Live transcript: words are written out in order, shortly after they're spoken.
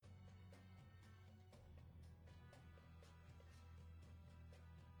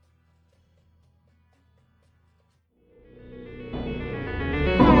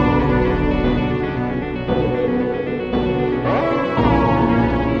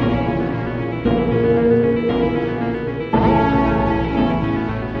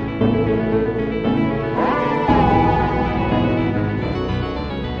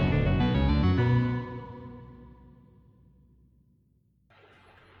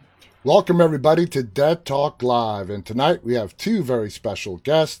Welcome, everybody, to Dead Talk Live. And tonight we have two very special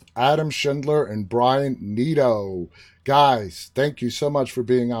guests, Adam Schindler and Brian Nito. Guys, thank you so much for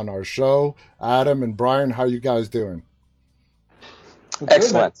being on our show. Adam and Brian, how you guys doing? Good, man.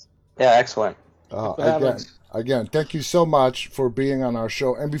 Excellent. Yeah, excellent. Thanks for having Again, us. again, thank you so much for being on our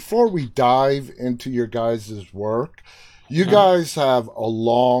show. And before we dive into your guys' work, you guys have a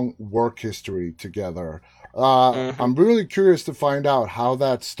long work history together. hmm I'm really curious to find out how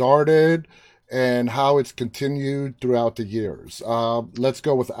that started and how it's continued throughout the years. Let's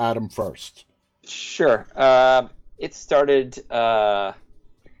go with Adam first. Sure. It started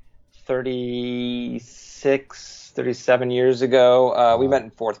 36, 37 years ago. We Uh, met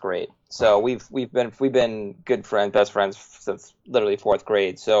in fourth grade, so we've been good friends, best friends since literally fourth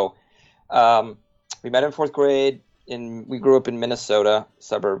grade. So we met in fourth grade. We grew up in Minnesota,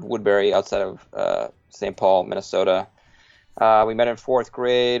 suburb Woodbury, outside of St. Paul, Minnesota. We met in fourth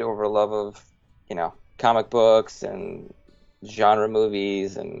grade over a love of, comic books and genre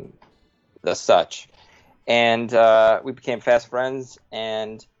movies and the such. And we became fast friends.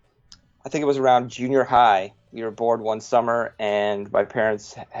 And I think it was around junior high. We were bored one summer, and my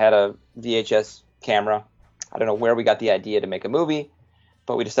parents had a VHS camera. I don't know where we got the idea to make a movie,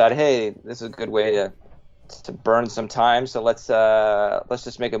 but we decided, hey, this is a good way to burn some time. So let's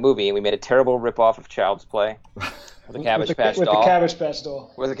just make a movie. And we made a terrible ripoff of Child's Play with a With Cabbage the Patch with the doll. Cabbage Patch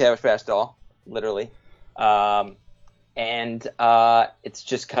doll. With a Cabbage Patch doll, literally. Um, and it's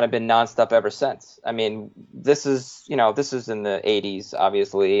just kind of been nonstop ever since. I mean, this is in the 80s,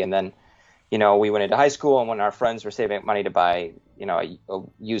 obviously, and then, we went into high school, and when our friends were saving up money to buy, a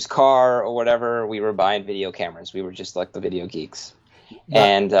used car or whatever, we were buying video cameras. We were just like the video geeks, that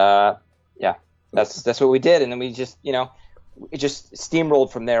and yeah, that's what we did, and then we just, it just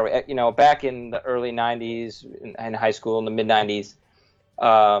steamrolled from there. Back in the early 90s, in high school, in the mid 90s.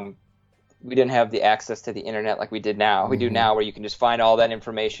 We didn't have the access to the internet like we did now. We do hmm now, where you can just find all that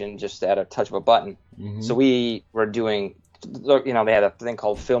information just at a touch of a button. hmm So we were doing, they had a thing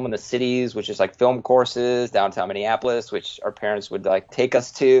called Film in the Cities, which is like film courses downtown Minneapolis, which our parents would like take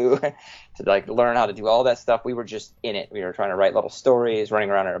us to to like learn how to do all that stuff. We were just in it. We were trying to write little stories, running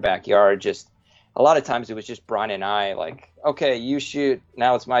around in our backyard. Just a lot of times it was just Brian and I, like, okay, you shoot.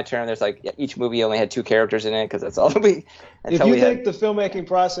 Now it's my turn. There's like each movie only had two characters in it because that's all we If until you we had. think the filmmaking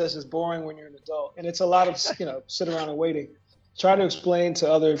process is boring when you're an adult, and it's a lot of, sit around and waiting, try to explain to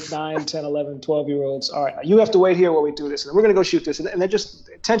other 9, 10, 11, 12-year-olds, all right, you have to wait here while we do this, and we're going to go shoot this. And they're just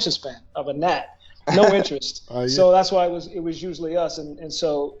attention span of a gnat, no interest. yeah. So that's why it was usually us. And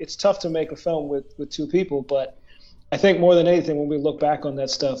so it's tough to make a film with two people. But I think more than anything, when we look back on that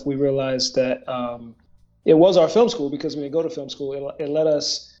stuff, we realized that it was our film school, because when you go to film school, it let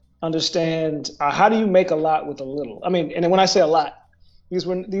us understand how do you make a lot with a little. I mean, and when I say a lot, these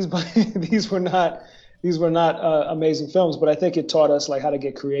these were not amazing films, but I think it taught us like how to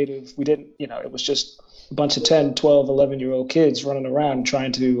get creative. We didn't, it was just a bunch of 10, 12, 11-year-old kids running around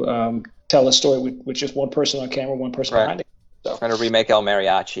trying to tell a story with just one person on camera, one person Right. behind it. So Trying to remake El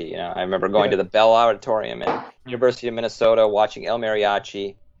Mariachi. I remember going yeah, to the Bell Auditorium at University of Minnesota, watching El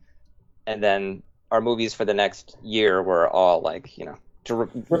Mariachi, and then our movies for the next year were all like,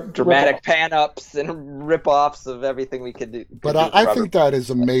 rip dramatic off. pan-ups and rip-offs of everything we could do, But for I Robert. think that is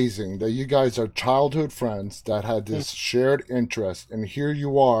amazing that you guys are childhood friends that had Mm. this shared interest, and here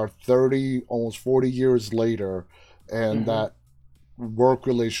you are, 30, almost 40 years later, and Hmm. that work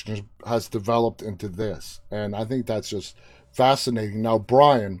relationship has developed into this. And I think that's just fascinating. Now,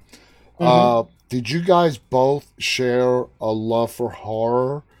 Brian, Hmm. did you guys both share a love for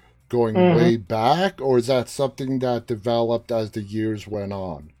horror going Hmm. way back, or is that something that developed as the years went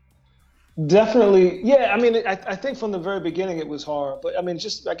on? Definitely, yeah. I mean, I think from the very beginning it was horror, but I mean,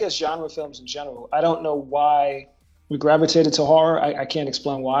 just I guess genre films in general. I don't know why we gravitated to horror. I can't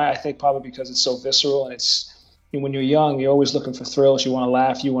explain why. I think probably because it's so visceral, and when you're young, you're always looking for thrills. You want to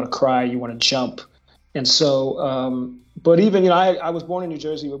laugh, you want to cry, you want to jump. And so, but even, I was born in New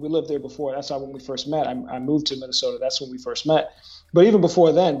Jersey, but we lived there before. That's not when we first met. I moved to Minnesota. That's when we first met. But even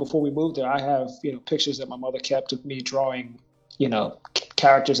before then, before we moved there, I have, pictures that my mother kept of me drawing,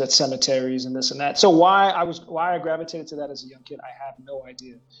 characters at cemeteries and this and that. So why I gravitated to that as a young kid, I have no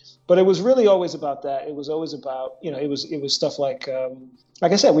idea. But it was really always about that. It was always about, it was stuff like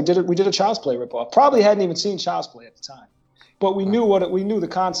I said, we did a Child's Play ripoff. Probably hadn't even seen Child's Play at the time, but we knew the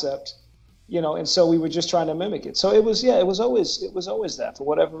concept, and so we were just trying to mimic it. So it was, yeah, it was always that, for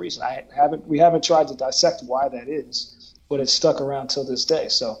whatever reason. We haven't tried to dissect why that is, but it's stuck around till this day.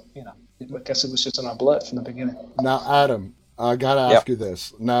 So, I guess it was just in our blood from the beginning. Now, Adam, I gotta Yep. ask you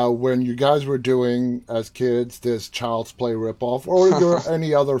this. Now, when you guys were doing as kids this Child's Play ripoff, or your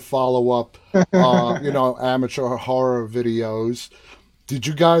any other follow-up, amateur horror videos, did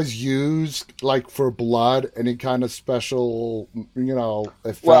you guys use like for blood any kind of special, Well,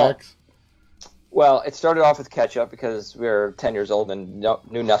 effects? well, it started off with ketchup because we were 10 years old and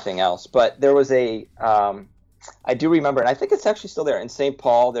knew nothing else. But there was I do remember, and I think it's actually still there in St.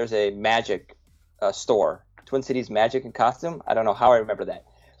 Paul. There's a magic store, Twin Cities Magic and Costume. I don't know how I remember that,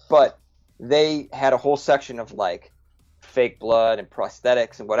 but they had a whole section of like fake blood and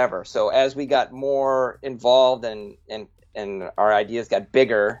prosthetics and whatever. So as we got more involved and our ideas got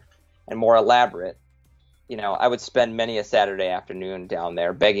bigger and more elaborate, I would spend many a Saturday afternoon down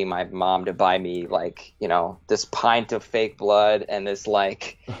there begging my mom to buy me like, this pint of fake blood and this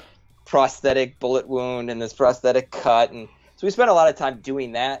like prosthetic bullet wound and this prosthetic cut. And so we spent a lot of time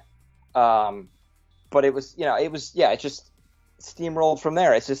doing that. But it was, it just steamrolled from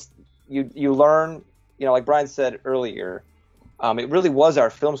there. It's just, you learn, like Brian said earlier, it really was our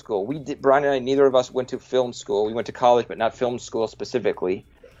film school. Brian and I, neither of us went to film school. We went to college, but not film school specifically.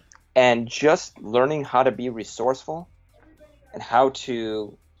 And just learning how to be resourceful and how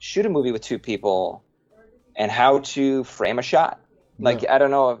to shoot a movie with two people and how to frame a shot. Like, I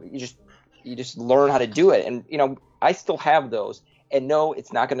don't know, you just learn how to do it. And, I still have those. And no,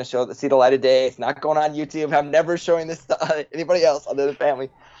 it's not going to see the light of day. It's not going on YouTube. I'm never showing this to anybody else other than family.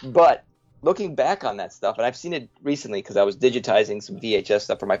 But looking back on that stuff, and I've seen it recently because I was digitizing some VHS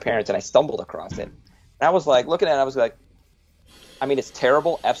stuff for my parents, and I stumbled across it. And I was like, looking at it, I was like, I mean, it's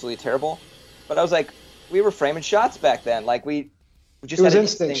terrible, absolutely terrible. But I was like, we were framing shots back then. Like we just It was had an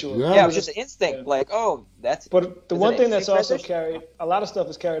instinctual. instinct. Yeah. Yeah, it was just an instinct. Yeah. Like, oh, that's. But the is one it thing that's instinct also right there? carried, a lot of stuff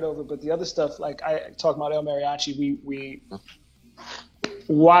is carried over, but the other stuff, like I talk about El Mariachi, we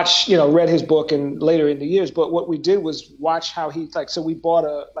watched, read his book and later in the years, but what we did was watch how he, so we bought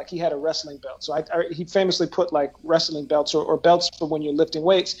he had a wrestling belt. So he famously put like wrestling belts or belts for when you're lifting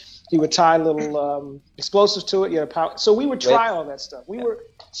weights. He would tie little explosives to it. You had a power. So we would try all that stuff.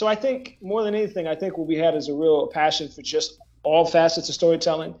 So I think more than anything, I think what we had is a real passion for just all facets of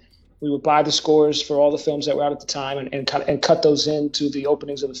storytelling. We would buy the scores for all the films that were out at the time and cut those into the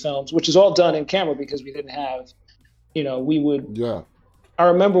openings of the films, which is all done in camera because we didn't have, we would. Yeah. I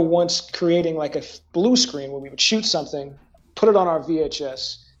remember once creating like a blue screen where we would shoot something, put it on our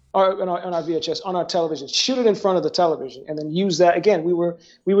VHS, or on our television, shoot it in front of the television, and then use that. Again, we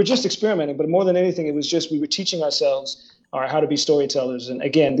were just experimenting, but more than anything, it was just we were teaching ourselves how to be storytellers. And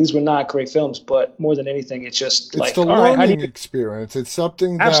again, these were not great films, but more than anything, it's just It's the learning experience. It's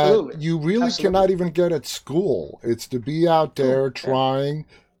something that Absolutely. you really Absolutely. cannot even get at school. It's to be out there trying,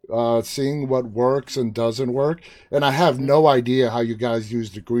 seeing what works and doesn't work. And I have no idea how you guys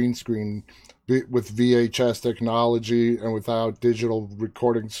use the green screen with VHS technology and without digital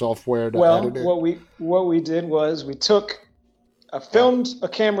recording software to edit it. What we did was we took filmed a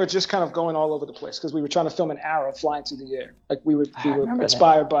camera just kind of going all over the place because we were trying to film an arrow flying through the air. Like we were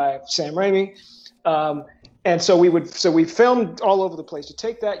inspired by Sam Raimi. And so we filmed all over the place. You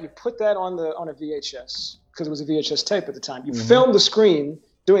take that, you put that on a VHS because it was a VHS tape at the time. You film the screen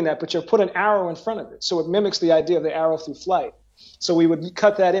doing that, but you put an arrow in front of it. So it mimics the idea of the arrow through flight. So we would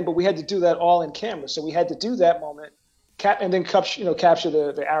cut that in, but we had to do that all in camera. So we had to do that moment and then capture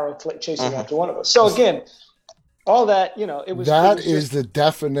the arrow chasing after one of us. So again, all that, it was. That it was is the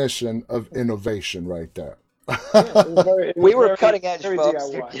definition of innovation right there. We were cutting edge, very folks.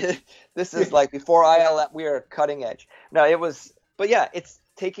 DIY. This is like before ILM, we were cutting edge. No, it was, but yeah, it's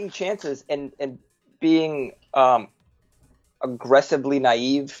taking chances and being aggressively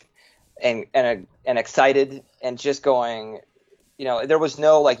naive and excited and just going, there was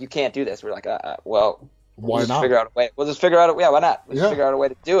no like, you can't do this. We're like, well, why not? Figure out a way. We'll just figure out a way. Yeah, why not? We'll just Yeah. figure out a way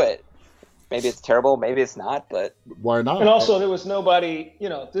to do it. Maybe it's terrible, maybe it's not, but Why not? And also, there was nobody.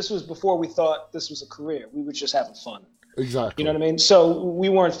 This was before we thought this was a career. We were just having fun. Exactly. You know what I mean? So we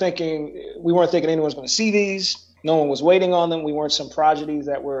weren't thinking anyone was going to see these. No one was waiting on them. We weren't some prodigies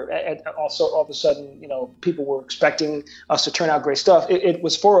that were also all of a sudden, people were expecting us to turn out great stuff. It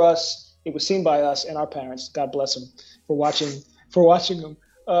was for us. It was seen by us and our parents. God bless them for watching them.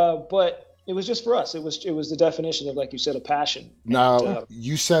 But it was just for us. It was the definition of, like you said, a passion. Now, And,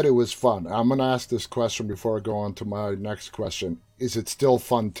 you said it was fun. I'm going to ask this question before I go on to my next question. Is it still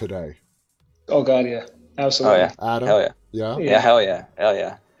fun today? oh God, yeah, absolutely. oh yeah, Adam? hell yeah, Yeah? Yeah. yeah, hell yeah, hell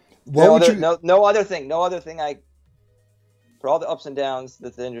yeah. What would you... No other thing. For all the ups and downs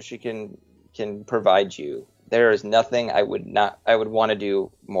that the industry can provide you, there is nothing I would want to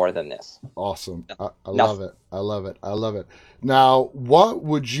do more than this. Awesome. I love it. I love it. I love it. Now, what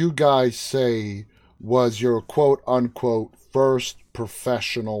would you guys say was your quote unquote first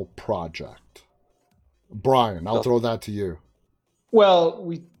professional project? Brian, I'll throw that to you. Well,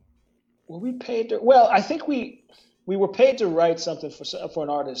 we paid to, well, I think we were paid to write something for an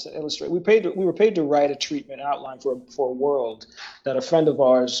artist to illustrate. We were paid to write a treatment outline for a world that a friend of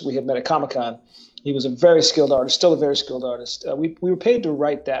ours we had met at Comic-Con. He was a very skilled artist, still a very skilled artist. We were paid to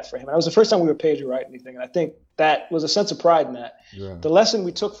write that for him. And that was the first time we were paid to write anything. And I think that was a sense of pride in that. Yeah. The lesson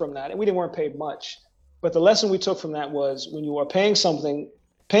we took from that, and we weren't paid much, but the lesson we took from that was when you are paying someone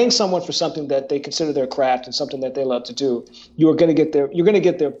for something that they consider their craft and something that they love to do, you're going to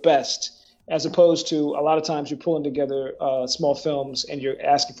get their best, as opposed to a lot of times you're pulling together small films and you're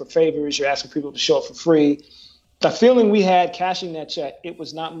asking for favors, you're asking people to show up for free. The feeling we had cashing that check, it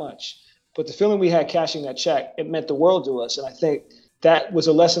was not much, but the feeling we had cashing that check, it meant the world to us. And I think that was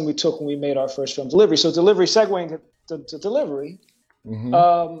a lesson we took when we made our first film, Delivery. So Delivery, segueing to Delivery,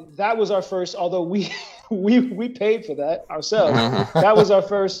 that was our first, although we paid for that ourselves. That was our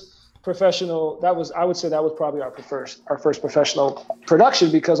first professional. I would say that was probably our first professional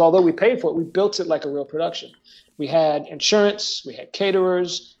production, because although we paid for it, we built it like a real production. We had insurance, we had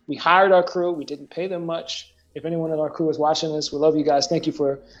caterers, we hired our crew. We didn't pay them much. If anyone in our crew is watching this, we love you guys. Thank you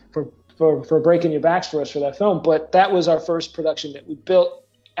for breaking your backs for us for that film. But that was our first production that we built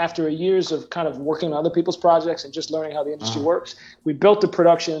after years of kind of working on other people's projects and just learning how the industry works. We built the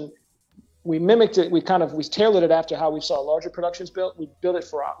production. We mimicked it. We tailored it after how we saw larger productions built. We did it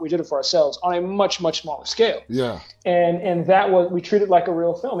for ourselves on a much, much smaller scale. Yeah. And that was, we treated it like a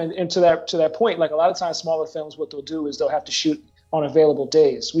real film. And to that point, like a lot of times smaller films, what they'll do is they'll have to shoot on available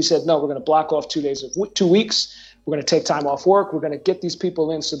days. We said, no, we're going to block off 2 weeks. We're going to take time off work. We're going to get these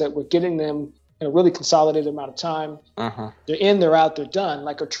people in so that we're getting them in a really consolidated amount of time. They're in, they're out, they're done,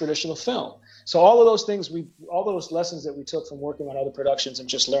 like a traditional film. So all of those things, all those lessons that we took from working on other productions and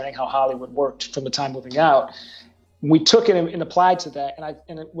just learning how Hollywood worked from the time moving out, we took it and applied to that.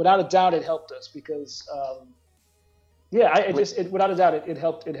 And without a doubt, it helped us because, without a doubt, it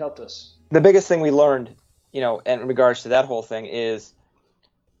helped us. The biggest thing we learned, in regards to that whole thing is,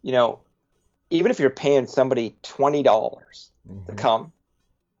 even if you're paying somebody $20 to come,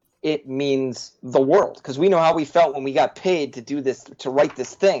 it means the world, because we know how we felt when we got paid to do this, to write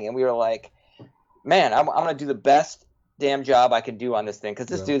this thing, and we were like, man, I'm gonna do the best damn job I can do on this thing, because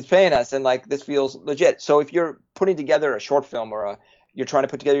this dude's paying us, and like this feels legit. So if you're putting together a short film or you're trying to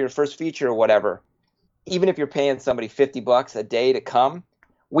put together your first feature or whatever, even if you're paying somebody $50 a day to come,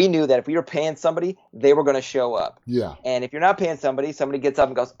 we knew that if we were paying somebody, they were going to show up. Yeah. And if you're not paying somebody gets up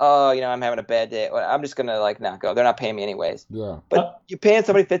and goes, oh, I'm having a bad day. I'm just going to not go. They're not paying me anyways. Yeah. But you're paying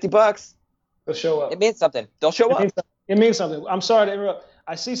somebody $50. They'll show up. It means something. They'll show up. It means something. I'm sorry to interrupt.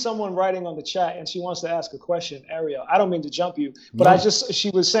 I see someone writing on the chat and she wants to ask a question. Ariel, I don't mean to jump you, but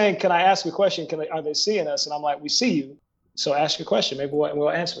she was saying, can I ask a question? Are they seeing us? And I'm like, we see you. So ask your question. Maybe we'll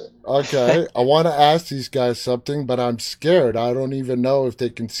answer it. Okay. I want to ask these guys something, but I'm scared. I don't even know if they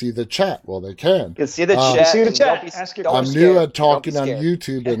can see the chat. Well, they can. You can see the chat. See the chat. Ask your I'm new at talking on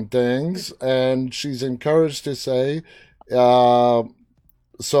YouTube and things, and she's encouraged to say,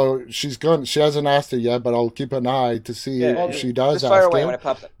 so she hasn't asked it yet, but I'll keep an eye to see if she does just fire ask away it. When it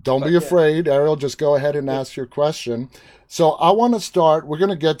pops up. Don't be afraid, Ariel. Just go ahead and ask your question. So I want to start. We're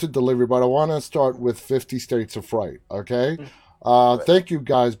going to get to Delivery, but I want to start with 50 States of Fright. Okay. Thank you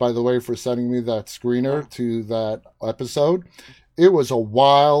guys, by the way, for sending me that screener to that episode. It was a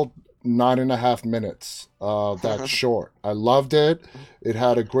wild 9.5 minutes. That short. I loved it. It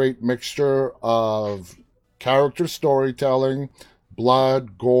had a great mixture of character storytelling,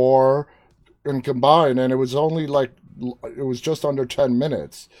 blood, gore, and combined. And it was only it was just under 10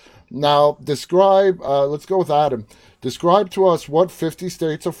 minutes. Now, describe, let's go with Adam. Describe to us what 50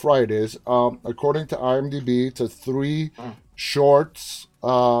 States of Fright is. According to IMDb, it's 3 shorts,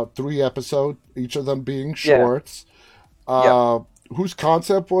 3 episodes, each of them being shorts. Whose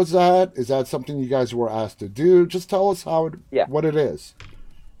concept was that? Is that something you guys were asked to do? Just tell us what it is.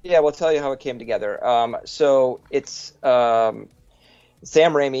 Yeah, we'll tell you how it came together. So it's Sam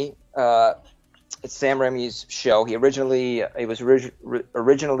Raimi. It's Sam Raimi's show. It was originally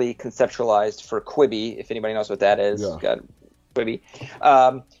conceptualized for Quibi, if anybody knows what that is. Yeah. Got Quibi.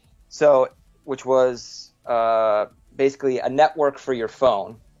 Which was basically a network for your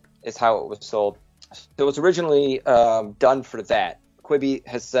phone, is how it was sold. So it was originally done for that. Quibi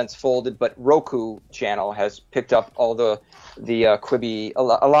has since folded, but Roku channel has picked up all the Quibi, a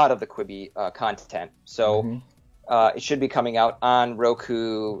lot of the Quibi content. So. It should be coming out on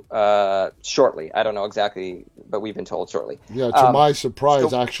Roku shortly. I don't know exactly, but we've been told shortly. Yeah, to my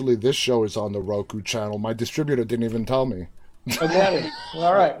surprise, actually, this show is on the Roku channel. My distributor didn't even tell me. Okay. Well,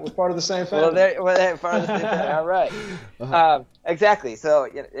 all right. We're part of the same family. They're part of the same family. All right. Exactly. So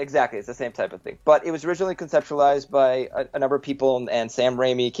exactly, it's the same type of thing. But it was originally conceptualized by a number of people, and Sam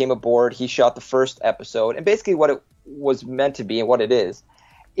Raimi came aboard. He shot the first episode, and basically what it was meant to be and what it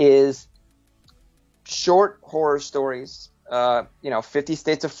is short horror stories. 50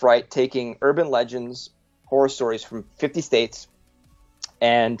 States of Fright, taking urban legends, horror stories from 50 states,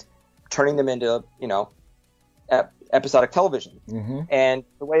 and turning them into episodic television. Mm-hmm. And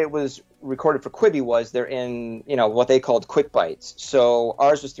the way it was recorded for Quibi was they're in, what they called quick bites. So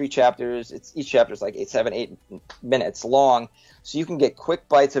ours was 3 chapters. Each chapter is like 8 minutes long. So you can get quick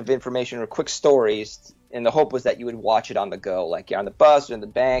bites of information or quick stories. And the hope was that you would watch it on the go. Like you're on the bus or in the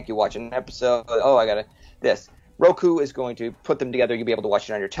bank, you watch an episode. Oh, I got this. Roku is going to put them together. You'll be able to watch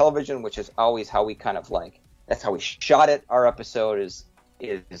it on your television, which is always how we that's how we shot it. Our episode is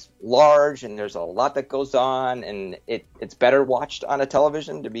large, and there's a lot that goes on, and it's better watched on a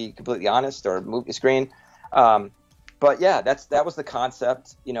television, to be completely honest, or a movie screen. But yeah, that was the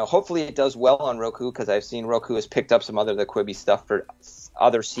concept. Hopefully it does well on Roku, because I've seen Roku has picked up some of the Quibi stuff for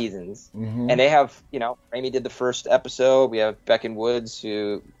other seasons. Mm-hmm. And they have, Raimi did the first episode. We have Becken Woods,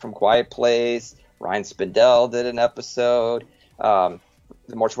 who from Quiet Place. Ryan Spindell did an episode. The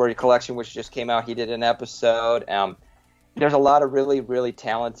Mortuary Collection, which just came out, he did an episode. There's a lot of really, really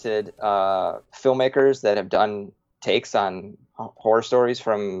talented filmmakers that have done takes on horror stories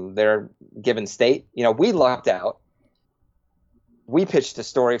from their given state. We lucked out. We pitched a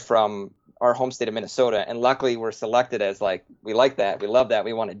story from our home state of Minnesota, and luckily we're selected as we like that, we love that,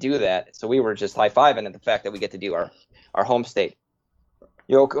 we want to do that. So we were just high-fiving at the fact that we get to do our home state.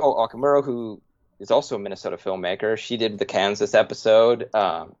 Yoko Okamura, who is also a Minnesota filmmaker, she did the Kansas episode.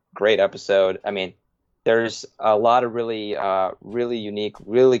 Great episode. I mean, there's a lot of really, really unique,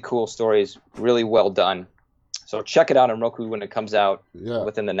 really cool stories, really well done. So check it out on Roku when it comes out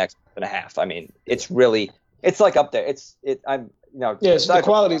within the next month and a half. I mean, it's like up there. The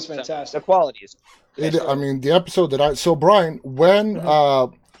quality is fantastic. The quality is. The episode so Brian, when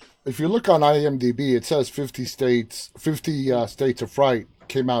if you look on IMDb, it says 50 states of Fright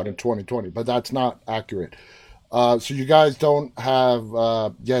came out in 2020, but that's not accurate. So you guys don't have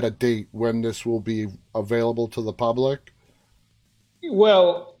yet a date when this will be available to the public?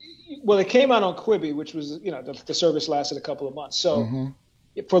 Well, it came out on Quibi, which was, the service lasted a couple of months. So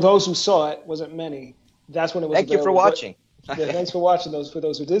for those who saw it, wasn't many, that's when it was available. Thank you for watching. Thanks for watching for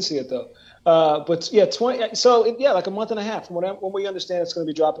those who did see it, though. But yeah, like a month and a half. From what we understand, it's going to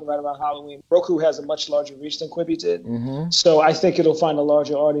be dropping right around Halloween. Roku has a much larger reach than Quibi did. Mm-hmm. So I think it'll find a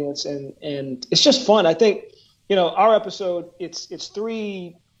larger audience, and it's just fun. I think, our episode, it's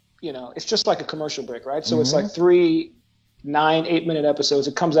 3, it's just like a commercial break, right? So it's like 3 8-minute episodes.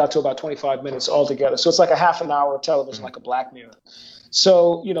 It comes out to about 25 minutes altogether. So it's like a half an hour of television, like a Black Mirror.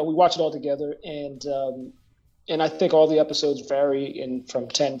 So, we watch it all together, and I think all the episodes vary from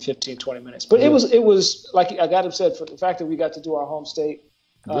 10, 15, 20 minutes. But it was like Adam said, for the fact that we got to do our home state,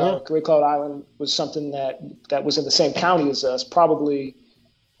 Great Cloud Island was something that was in the same county as us, probably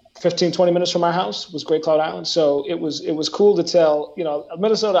 15, 20 minutes from our house was Great Cloud Island. So it was cool to tell,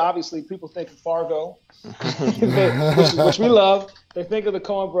 Minnesota, obviously people think of Fargo, which we love. They think of the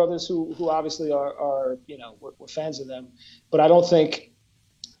Coen brothers, who obviously are we're fans of them. But I don't think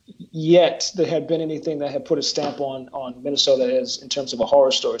yet there had been anything that had put a stamp on Minnesota in terms of a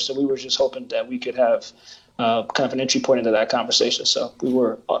horror story. So we were just hoping that we could have kind of an entry point into that conversation. So we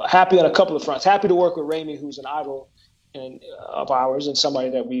were happy on a couple of fronts. Happy to work with Raimi, who's an idol of ours, and somebody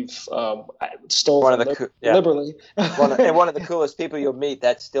that we've stole liberally. One of the coolest people you'll meet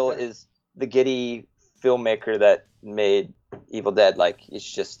that still is the giddy filmmaker that made Evil Dead. It's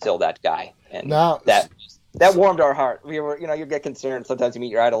just still that guy. And that warmed our heart. We were, you get concerned. Sometimes you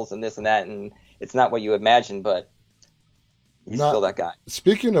meet your idols and this and that, and it's not what you imagine, but he's still that guy.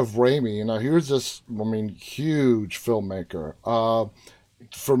 Speaking of Raimi, here's this, huge filmmaker.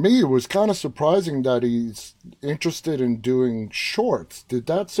 For me, it was kind of surprising that he's interested in doing shorts. Did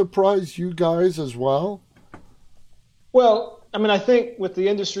that surprise you guys as well? Well, I think with the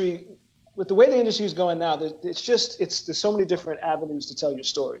industry, with the way the industry is going now, there's so many different avenues to tell your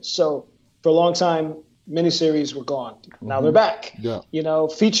stories. So for a long time, miniseries were gone. Now they're back. Yeah.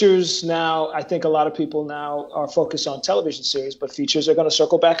 Features now, I think a lot of people now are focused on television series, but features are going to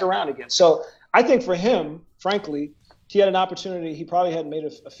circle back around again. So I think for him, frankly, he had an opportunity. He probably hadn't made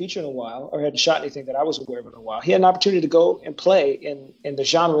a feature in a while, or hadn't shot anything that I was aware of in a while. He had an opportunity to go and play in the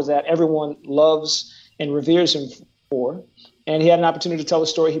genre that everyone loves and reveres him for. And he had an opportunity to tell a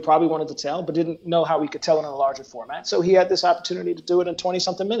story he probably wanted to tell, but didn't know how he could tell it in a larger format. So he had this opportunity to do it in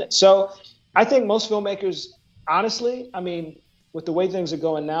 20-something minutes. So I think most filmmakers honestly, I mean, with the way things are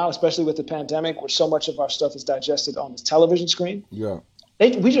going now, especially with the pandemic, where so much of our stuff is digested on this television screen, Yeah.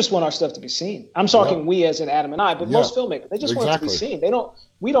 we just want our stuff to be seen. I'm Yeah. talking we as in Adam and I, but Yeah. most filmmakers, they just want it to be Exactly. seen.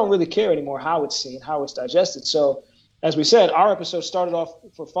 We don't really care anymore how it's seen, how it's digested. So, as we said, our episode started off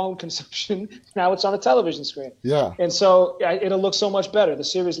for phone consumption. Now it's on a television screen. Yeah. And so it'll look so much better. The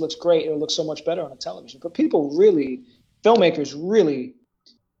series looks great. It'll look so much better on a television. But people really, filmmakers really,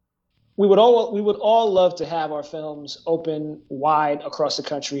 we would all love to have our films open wide across the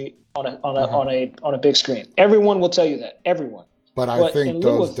country on a big screen. Everyone will tell you that. Everyone. But I But in think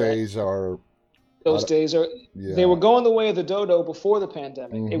lieu those of that, days are, those days are yeah. they were going the way of the dodo before the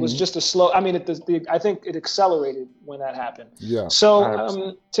pandemic. It was just a slow. I mean, I think it accelerated when that happened. Yeah.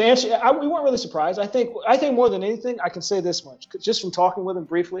 So to answer, we weren't really surprised. I think more than anything, I can say this much, just from talking with him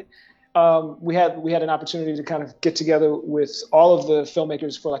briefly. We had an opportunity to kind of get together with all of the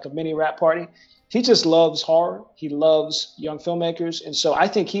filmmakers for like a mini rap party. He just loves horror. He loves young filmmakers, and so I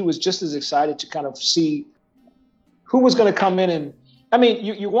think he was just as excited to kind of see who was going to come in. And I mean,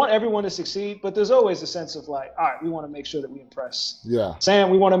 you want everyone to succeed, but there's always a sense of like, all right, we want to make sure that we impress Sam.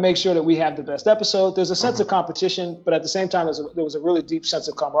 We want to make sure that we have the best episode. There's a sense of competition, but at the same time, there was a really deep sense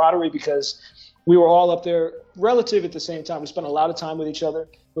of camaraderie because we were all up there relative at the same time. We spent a lot of time with each other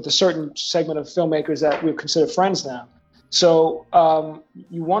with a certain segment of filmmakers that we consider friends now. So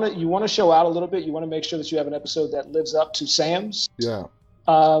you want to show out a little bit. You want to make sure that you have an episode that lives up to Sam's. Yeah.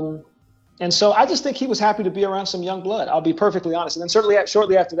 And so I just think he was happy to be around some young blood. I'll be perfectly honest. And then certainly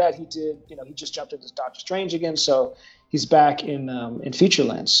shortly after that, he just jumped into Doctor Strange again. So he's back in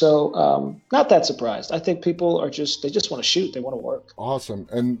Featureland. So not that surprised. I think people they just want to shoot. They want to work. Awesome.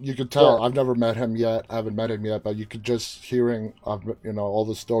 And you could tell, I've never met him yet. I haven't met him yet, but you could just hearing, all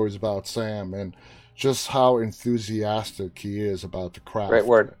the stories about Sam and just how enthusiastic he is about the craft. Great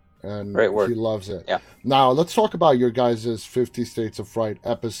word. And Great word. He loves it. Yeah. Now, let's talk about your guys' 50 States of Fright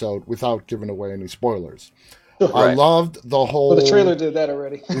episode without giving away any spoilers. Right. I loved the whole... Well, the trailer did that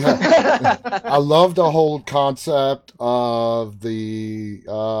already. I love the whole concept of the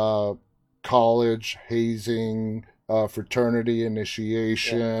college hazing, fraternity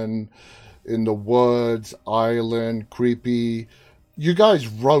initiation, in the woods, island, creepy. You guys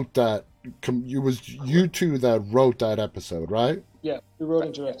wrote that. It was you two that wrote that episode, right? Yeah, we wrote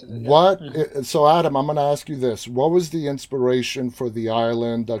and directed it. Yeah. So, Adam, I'm going to ask you this. What was the inspiration for the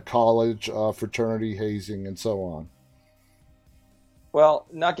island, the college, fraternity hazing, and so on? Well,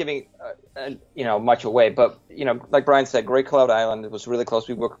 not giving much away, but like Brian said, Great Cloud Island was really close.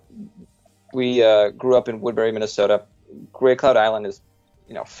 We grew up in Woodbury, Minnesota. Great Cloud Island is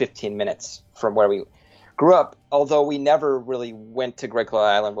 15 minutes from where we grew up. Although we never really went to Great Cloud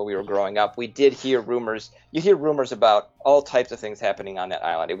Island when we were growing up, we did hear rumors. You hear rumors about all types of things happening on that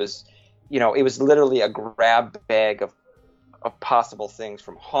island. It was literally a grab bag of possible things,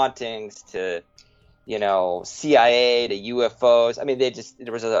 from hauntings to CIA to UFOs. I mean, there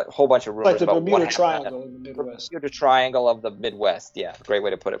was a whole bunch of rumors like the about Bermuda Triangle in the Midwest. Bermuda Triangle of the Midwest. Yeah, great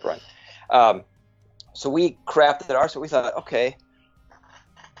way to put it, Brian. So we crafted ours. So we thought, okay,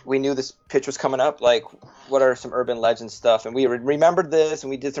 we knew this pitch was coming up. Like, what are some urban legend stuff? And we remembered this, and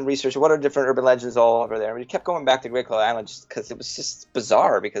we did some research. What are different urban legends all over there? And we kept going back to Great Cloud Island just because it was just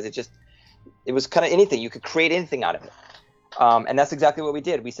bizarre. Because it was kind of anything. You could create anything out of it. And that's exactly what we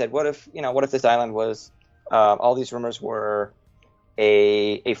did. We said, what if this island was all these rumors were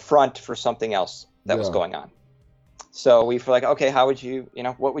a front for something else that was going on? So we were like, okay, how would you,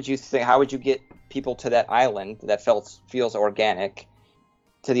 what would you think? How would you get people to that island that feels organic,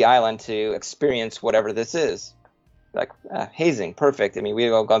 to the island to experience whatever this is? Like hazing, perfect. I mean, we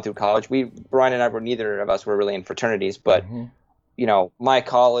had all gone through college. Brian and I neither of us were really in fraternities, but my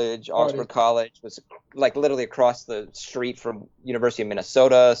college, Augsburg College, was like literally across the street from University of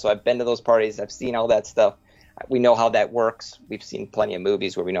Minnesota. So I've been to those parties. I've seen all that stuff. We know how that works. We've seen plenty of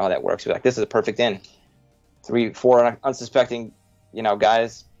movies where we know how that works. We're like, this is a perfect in. 3-4 unsuspecting,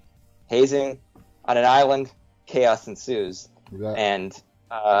 guys hazing on an island, chaos ensues. Yeah. And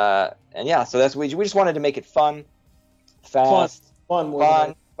so that's we just wanted to make it fun, fast,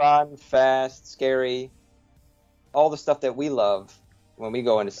 fun, fast, scary. All the stuff that we love when we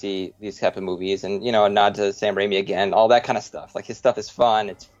go in to see these type of movies, and a nod to Sam Raimi again, all that kind of stuff. Like, his stuff is fun,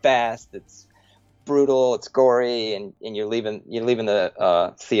 it's fast, it's brutal, it's gory, and you're leaving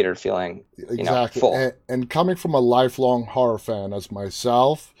the theater feeling full. And coming from a lifelong horror fan as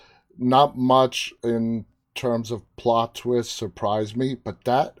myself, not much in terms of plot twists surprised me, but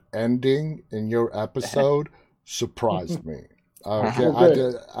that ending in your episode surprised me.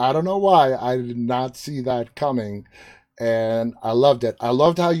 Okay, I don't know why. I did not see that coming, and I loved it. I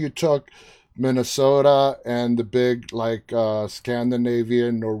loved how you took Minnesota and the big like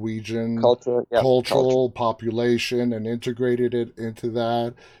Scandinavian, Norwegian cultural population and integrated it into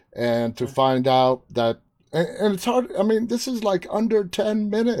that, and to find out that, and it's hard. I mean, this is like under 10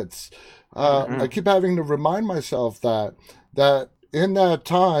 minutes. I keep having to remind myself that in that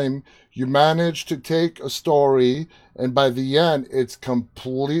time you managed to take a story, and by the end it's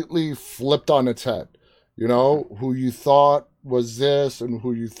completely flipped on its head. You know, who you thought was this and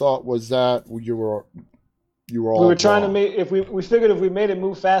who you thought was that. You were all. We were trying to wrong. make, if we figured if we made it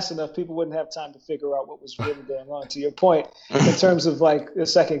move fast enough, people wouldn't have time to figure out what was really going on. To your point, in terms of like the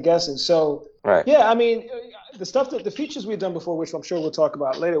second guessing. So Right. yeah, I mean, the features we've done before, which I'm sure we'll talk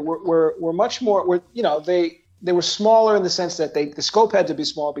about later, were much more. They were smaller in the sense that the scope had to be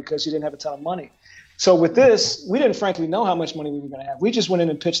small because you didn't have a ton of money. So with this, we didn't frankly know how much money we were going to have. We just went in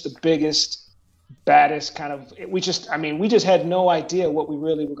and pitched the biggest, baddest kind of. We just had no idea what we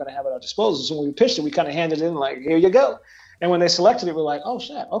really were going to have at our disposal. So when we pitched it, we kind of handed it in like, here you go. And when they selected it, we're like, oh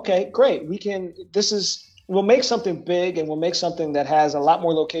shit, okay, great. We'll make something big, and we'll make something that has a lot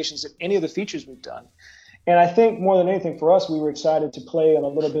more locations than any of the features we've done. And I think more than anything for us, we were excited to play on a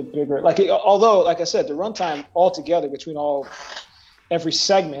little bit bigger. Although, like I said, the runtime altogether between every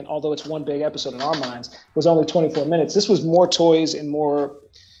segment, although it's one big episode in our minds, was only 24 minutes. This was more toys and more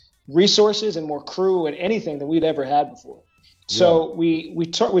resources and more crew and anything than we'd ever had before. So we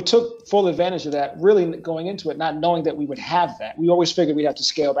took full advantage of that, really going into it, not knowing that we would have that. We always figured we'd have to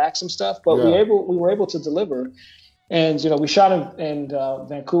scale back some stuff, but we were able to deliver. And we shot in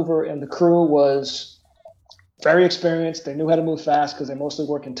Vancouver, and the crew was very experienced. They knew how to move fast because they mostly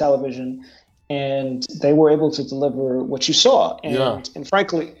work in television, and they were able to deliver what you saw. And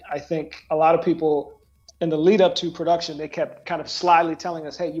frankly, I think a lot of people in the lead up to production, they kept kind of slyly telling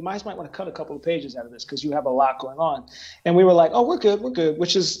us, hey, you might want to cut a couple of pages out of this because you have a lot going on. And we were like, oh, we're good,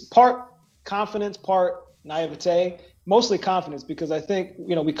 which is part confidence, part naivete, mostly confidence, because I think,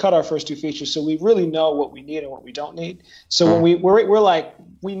 we cut our first two features, so we really know what we need and what we don't need. So when we're like,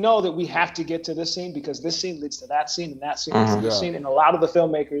 we know that we have to get to this scene because this scene leads to that scene, and that scene leads to this scene. And a lot of the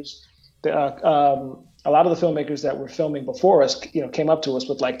filmmakers that were filming before us, came up to us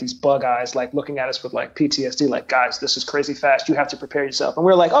with like these bug eyes, like looking at us with like PTSD, like, guys, this is crazy fast. You have to prepare yourself. And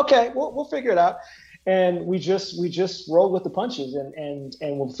we were like, okay, we'll figure it out. And we just rolled with the punches, and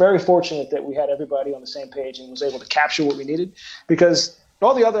we're very fortunate that we had everybody on the same page and was able to capture what we needed, because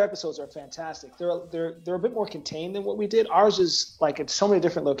all the other episodes are fantastic. They're a bit more contained than what we did. Ours is like in so many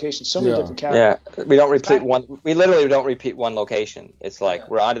different locations, so many different characters. Yeah, we don't repeat one. We literally don't repeat one location. It's like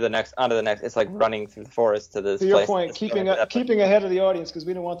we're on to the next. It's like running through the forest to this. To your point, keeping ahead of the audience because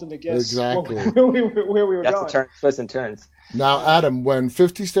we didn't want them to guess exactly where we were That's going. The twists and turns. Now, Adam, when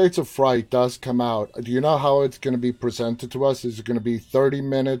 50 States of Fright does come out, do you know how it's going to be presented to us? Is it going to be 30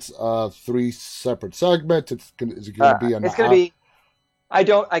 minutes, 3 separate segments? Is it going to be an It's going to be. I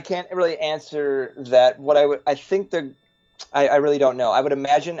can't really answer that. I really don't know. I would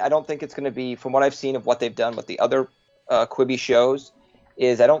imagine, I don't think it's going to be, from what I've seen of what they've done with the other Quibi shows,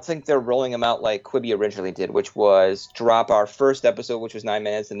 is I don't think they're rolling them out like Quibi originally did, which was drop our first episode, which was 9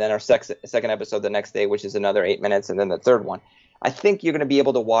 minutes, and then our second episode the next day, which is another 8 minutes, and then the third one. I think you're going to be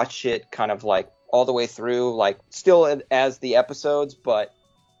able to watch it kind of like all the way through, like still as the episodes, but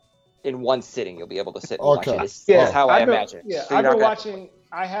in one sitting you'll be able to sit and watch it. It's how I imagine. Yeah, so I've been watching.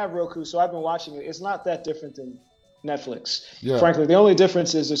 I have Roku, so I've been watching it. It's not that different than Netflix. Yeah. Frankly, the only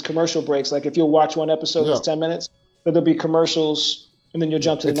difference is there's commercial breaks. Like if you'll watch one episode that's 10 minutes, but there'll be commercials, and then you'll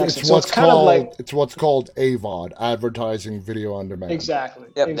jump to the next one. So it's kind of like it's what's called AVOD, advertising video on demand. Exactly.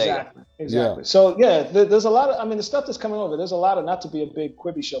 Yep, exactly. Yeah. So there's a lot of. I mean, the stuff that's coming over. There's a lot of, not to be a big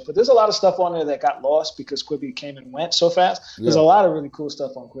Quibi show, but there's a lot of stuff on there that got lost because Quibi came and went so fast. There's a lot of really cool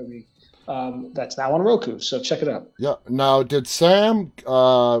stuff on Quibi. That's now on Roku, so check it out. Yeah. Now, did Sam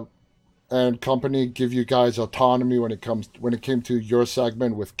and company give you guys autonomy when it came to your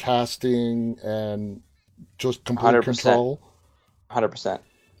segment with casting and just complete 100%. Control? 100%.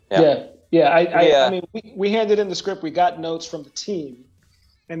 Yeah. I mean, we handed in the script. We got notes from the team,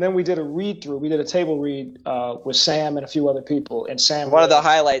 and then we did a read through. We did a table read with Sam and a few other people. And Sam. One of the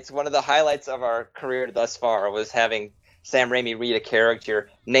highlights of our career thus far was having Sam Raimi read a character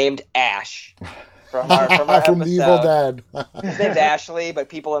named Ash from our from the Evil Dead. His name's Ashley, but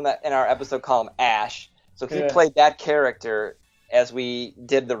people in our episode call him Ash. So he played that character as we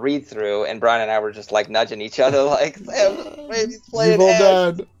did the read through, and Brian and I were just like nudging each other, like Sam Raimi's playing Evil Ash.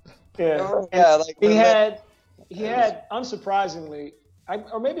 Dead. Yeah, like he had unsurprisingly,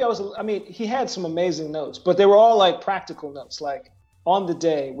 he had some amazing notes, but they were all like practical notes, like on the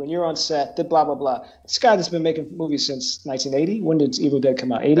day when you're on set, that blah, blah, blah. This guy that's been making movies since 1980. When did Evil Dead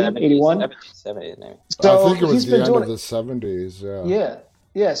come out? 80, 81? 70, maybe. So I think it was he's the been end doing of the 70s. Yeah. Yeah,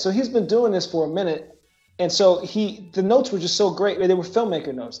 yeah. So he's been doing this for a minute, and so the notes were just so great. They were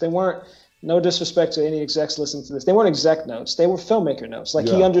filmmaker notes. They weren't. No disrespect to any execs listening to this. They weren't exec notes. They were filmmaker notes. Like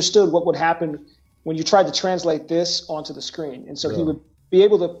he understood what would happen when you tried to translate this onto the screen, and so he would be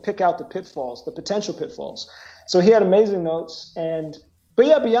able to pick out the pitfalls, the potential pitfalls. So he had amazing notes, but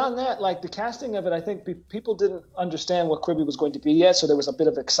yeah, beyond that, like the casting of it, I think people didn't understand what Quibi was going to be yet, so there was a bit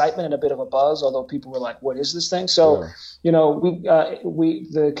of excitement and a bit of a buzz. Although people were like, "What is this thing?" So, you know, we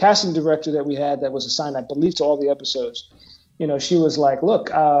the casting director that we had that was assigned, I believe, to all the episodes. You know, she was like, "Look,"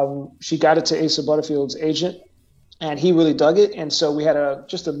 she got it to Asa Butterfield's agent, and he really dug it, and so we had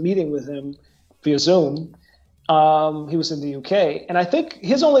just a meeting with him via Zoom. He was in the UK, and I think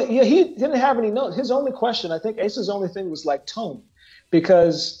he didn't have any notes. His only question, I think, Asa's only thing was like tone.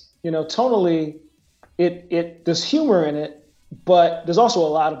 Because, you know, tonally, there's humor in it, but there's also a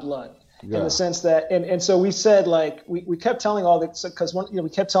lot of blood in the sense that, and so we said, like, we kept telling we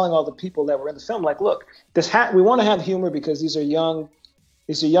kept telling all the people that were in the film, like, look, we want to have humor because these are young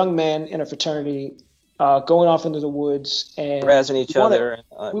men in a fraternity going off into the woods and razzing each other.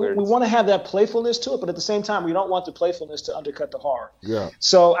 We want to have that playfulness to it, but at the same time, we don't want the playfulness to undercut the horror. Yeah.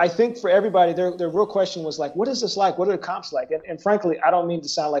 So I think for everybody, their real question was like, what is this like? What are the comps like? And frankly, I don't mean to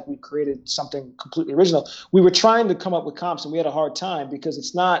sound like we created something completely original. We were trying to come up with comps, and we had a hard time because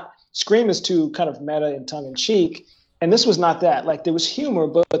Scream is too kind of meta and tongue in cheek, and this was not that. Like there was humor,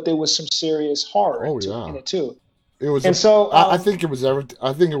 but there was some serious horror in it too. It was, and so I think it was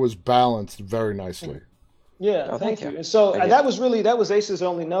I think it was balanced very nicely. Yeah, thank you. And so that was Ace's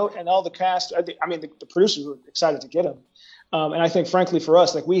only note, and all the cast. I mean, the producers were excited to get him, and I think, frankly, for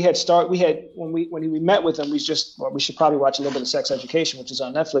us, like when we met with him, we should probably watch a little bit of Sex Education, which is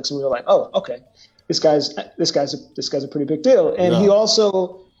on Netflix, and we were like, oh, okay, this guy's a pretty big deal, and he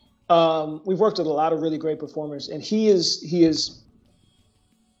also we've worked with a lot of really great performers, and he was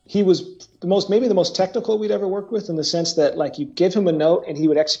maybe the most technical we'd ever worked with in the sense that like you give him a note and he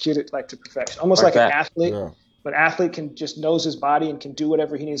would execute it like to perfection, almost like an athlete. Yeah. But athlete knows his body and can do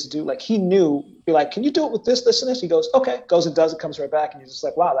whatever he needs to do. Like he knew, be like, can you do it with this, this, and this? He goes, okay, goes and does it, comes right back, and you're just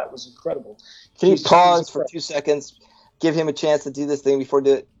like, wow, that was incredible. Can you pause for 2 seconds, give him a chance to do this thing before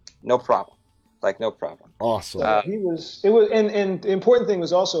do it? No problem. Like no problem. Awesome. And the important thing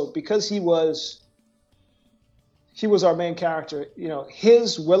was also because he was our main character, you know,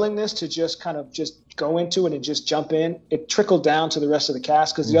 his willingness to just kind of just go into it and just jump in, it trickled down to the rest of the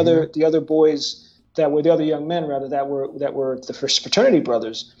cast because the other boys the other young men rather that were the fraternity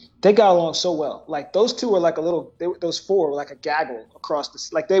brothers, they got along so well. Like those two were like those four were like a gaggle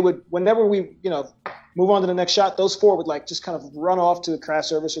across like they would, whenever we, you know, move on to the next shot, those four would like just kind of run off to the craft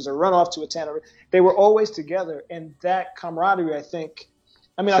services or run off to a tannery. They were always together, and that camaraderie, I think,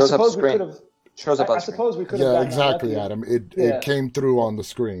 I mean, I suppose we could have. I suppose we could have. Yeah, exactly, Adam. It came through on the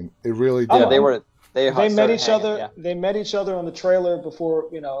screen. It really did. Yeah, they met each other. Yeah. They met each other on the trailer before,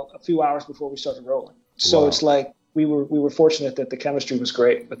 you know, a few hours before we started rolling. So it's like we were fortunate that the chemistry was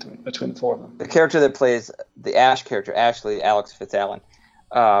great between the four of them. The character that plays the Ash character, Ashley Alex Fitzallen,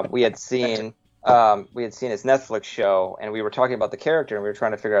 we had seen his Netflix show, and we were talking about the character, and we were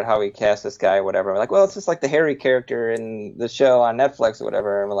trying to figure out how we cast this guy or whatever. We're like, well, it's just like the Harry character in the show on Netflix or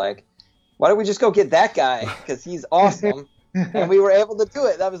whatever. And we're like, why don't we just go get that guy? Because he's awesome. And we were able to do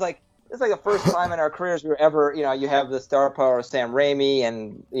it. That was like, it's like the first time in our careers we were ever, you know, you have the star power of Sam Raimi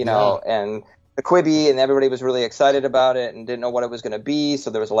and, you know, and the Quibi, and everybody was really excited about it and didn't know what it was going to be.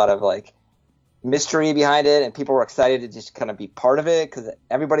 So there was a lot of like mystery behind it, and people were excited to just kind of be part of it because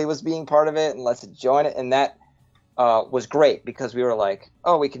everybody was being part of it and let's join it. And that was great because we were like,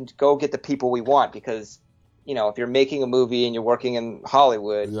 oh, we can go get the people we want because, you know, if you're making a movie and you're working in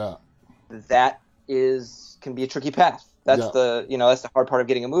Hollywood, that can be a tricky path. That's that's the hard part of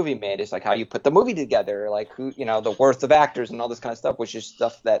getting a movie made. It's like how you put the movie together, like who, you know, the worth of actors and all this kind of stuff, which is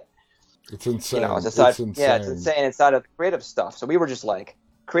stuff that it's insane. You know, it's insane. Yeah, it's insane inside of the creative stuff. So we were just like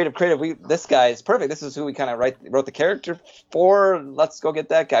creative. This guy is perfect. This is who we kind of wrote the character for. Let's go get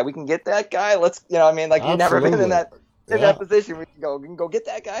that guy. We can get that guy. Let's, you know, I mean, like you've never been in that position. We can go get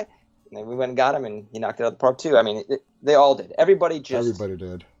that guy. And then we went and got him, and he knocked it out of the park too. I mean, they all did. Everybody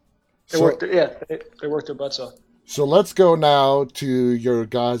did. They worked their butts off. So let's go now to your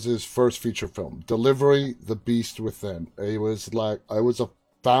guys' first feature film, Delivery: The Beast Within. It was a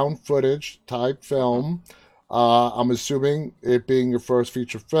found footage type film. I'm assuming it being your first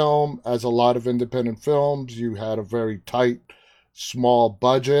feature film, as a lot of independent films, you had a very tight, small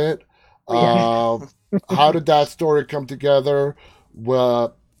budget. How did that story come together?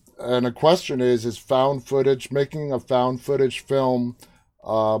 well, and a question is found footage, making a found footage film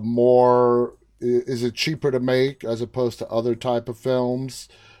more, is it cheaper to make as opposed to other type of films?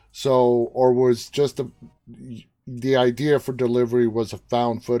 So, or was just the idea for Delivery was a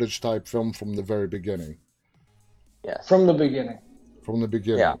found footage type film from the very beginning? Yes. From the beginning. From the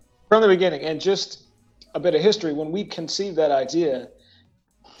beginning. Yeah. From the beginning. And just a bit of history, when we conceived that idea,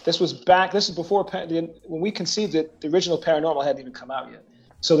 this is before, when we conceived it, the original Paranormal hadn't even come out yet.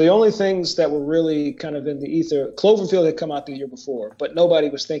 So the only things that were really kind of in the ether, Cloverfield had come out the year before, but nobody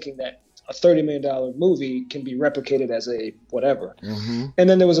was thinking that a $30 million movie can be replicated as a whatever. Mm-hmm. And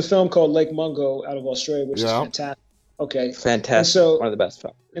then there was a film called Lake Mungo out of Australia, which is fantastic. Okay. Fantastic. And so, one of the best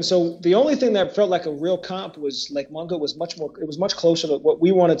films. And so the only thing that felt like a real comp was Lake Mungo was much closer to what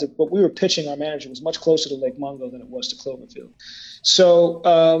we were pitching our manager was much closer to Lake Mungo than it was to Cloverfield. So,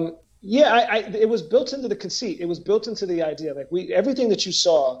 it was built into the conceit. It was built into the idea. Like everything that you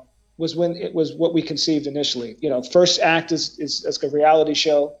saw was when it was what we conceived initially. You know, first act is a reality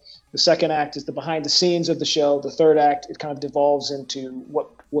show. The second act is the behind the scenes of the show. The third act, it kind of devolves into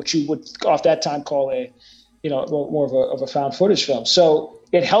what you would off that time call more of a found footage film. So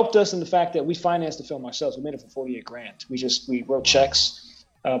it helped us in the fact that we financed the film ourselves. We made it for $48,000. We wrote checks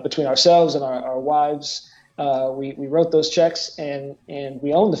between ourselves and our wives. We wrote those checks and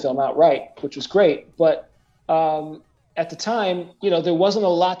we owned the film outright, which was great. But at the time, there wasn't a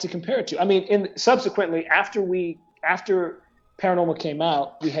lot to compare it to. I mean, subsequently after Paranormal came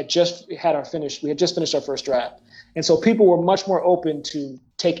out, we had just finished our first draft. And so people were much more open to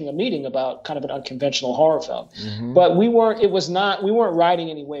taking a meeting about kind of an unconventional horror film. Mm-hmm. But we weren't riding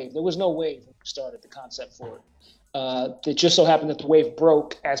any wave. There was no wave when we started the concept for it. It just so happened that the wave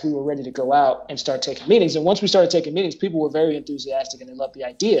broke as we were ready to go out and start taking meetings. And once we started taking meetings, people were very enthusiastic and they loved the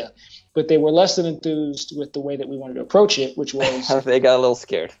idea, but they were less than enthused with the way that we wanted to approach it, which was they got a little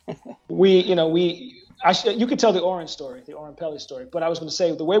scared. You could tell the Oren Peli story, but I was going to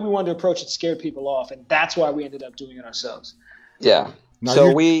say the way we wanted to approach it scared people off, and that's why we ended up doing it ourselves. Yeah. Now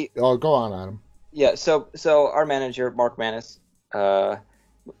go on, Adam. Yeah. So our manager, Mark Manis,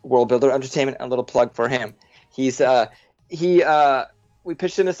 World Builder Entertainment, a little plug for him. We pitched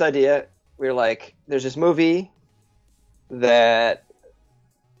in this idea. We were like, there's this movie that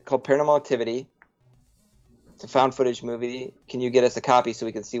called Paranormal Activity. It's a found footage movie. Can you get us a copy so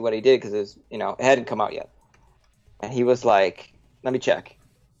we can see what he did? Because it hadn't come out yet. And he was like, let me check.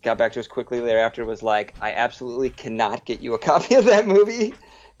 Got back to us quickly thereafter. Was like, I absolutely cannot get you a copy of that movie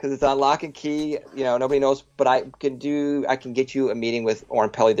because it's on lock and key. Nobody knows. But I can get you a meeting with Oren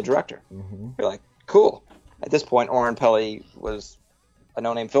Peli, the director. Mm-hmm. You're like, cool. At this point, Oren Peli was a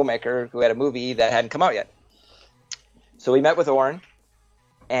no-name filmmaker who had a movie that hadn't come out yet. So we met with Oren,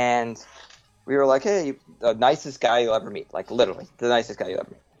 and we were like, hey, the nicest guy you'll ever meet. Like, literally, the nicest guy you'll ever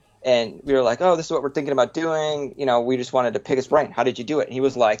meet. And we were like, oh, this is what we're thinking about doing. We just wanted to pick his brain. How did you do it? And he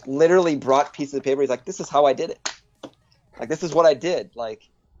was like, literally brought pieces of paper. He's like, this is how I did it. Like, this is what I did. Like,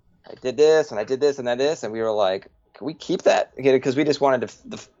 I did this, and I did this, and then this. And we were like, can we keep that? Because we just wanted to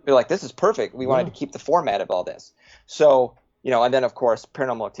we were like, this is perfect. We wanted to keep the format of all this. So, and then, of course,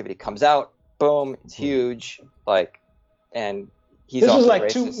 Paranormal Activity comes out. Boom. It's huge. Like, and he's this was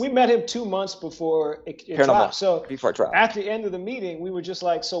like we met him 2 months before it dropped. So before it dropped. At the end of the meeting, we were just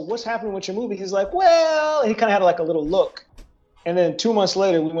like, so what's happening with your movie? He's like, well, and he kind of had like a little look. And then 2 months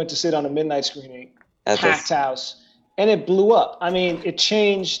later, we went to sit on a midnight screening, packed house, and it blew up. I mean, it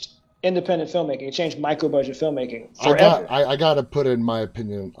changed independent filmmaking. It changed micro-budget filmmaking forever. I got to put in my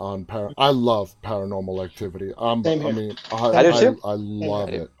opinion on I love Paranormal Activity. Same here. I mean, I do too. I love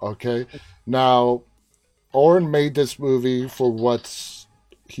it. Okay. Now, Oren made this movie for what's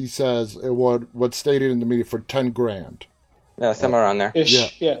stated in the media for $10,000. Yeah, somewhere around there.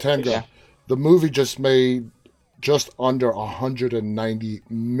 Yeah, $10,000. Yeah. The movie just made just under $190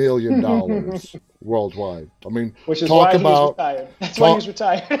 million worldwide. I mean, which is why he's retired. That's why he's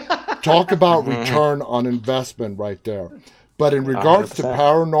retired. Talk about return on investment right there. But in regards 100%. To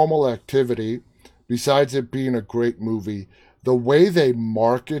Paranormal Activity, besides it being a great movie, the way they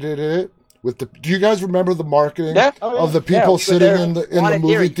marketed it. Do you guys remember the marketing of the people sitting in the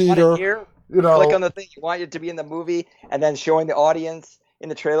movie theater? Click on the thing. You want it to be in the movie, and then showing the audience in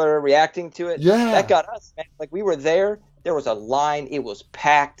the trailer reacting to it. Yeah, that got us, man. Like, we were there. There was a line. It was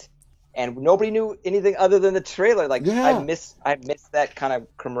packed, and nobody knew anything other than the trailer. Like, I miss that kind of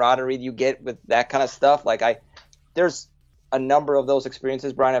camaraderie you get with that kind of stuff. Like, there's a number of those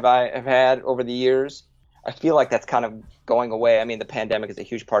experiences, Brian, have had over the years. I feel like that's kind of going away. I mean, the pandemic is a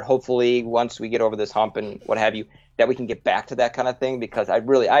huge part. Hopefully, once we get over this hump and what have you, that we can get back to that kind of thing, because I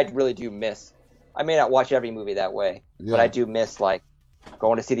really do miss. I may not watch every movie that way, but I do miss, like,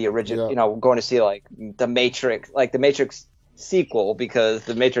 going to see the original, Yeah. going to see like the Matrix sequel, because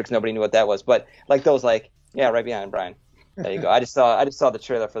the Matrix, nobody knew what that was, but like those, like, yeah, right behind Brian. There you go. I just saw the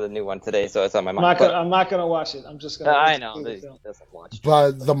trailer for the new one today, so it's on my mind. I'm not gonna watch it. I'm just gonna. I know. see the film.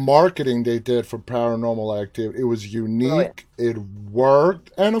 But the marketing they did for Paranormal Activity, it was unique. Brilliant. It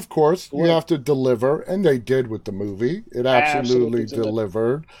worked, and of course, you have to deliver, and they did with the movie. It absolutely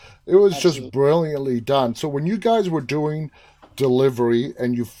delivered. It was just brilliantly done. So when you guys were doing delivery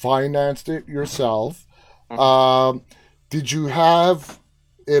and you financed it yourself, did you have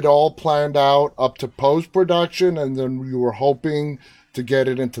it all planned out up to post-production, and then you were hoping to get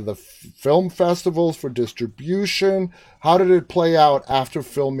it into the film festivals for distribution? How did it play out after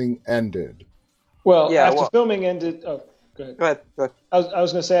filming ended? Well, after filming ended, go ahead. Go ahead. I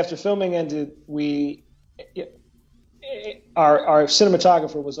was going to say, after filming ended, our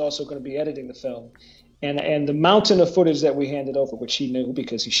cinematographer was also going to be editing the film, and the mountain of footage that we handed over, which he knew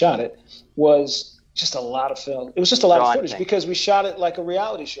because he shot it, was just a lot of film. It was just a lot of footage because we shot it like a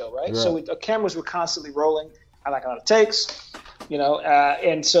reality show, right? Yeah. So the cameras were constantly rolling. I like a lot of takes,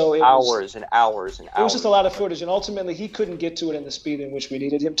 and so it hours and hours and hours. It was just a lot of footage, and ultimately he couldn't get to it in the speed in which we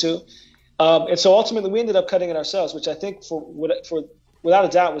needed him to. And so ultimately we ended up cutting it ourselves, which I think for without a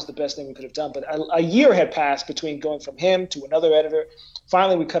doubt was the best thing we could have done. But a year had passed between going from him to another editor.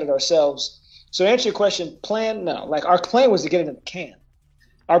 Finally, we cut it ourselves. So to answer your question, our plan was to get it in the can.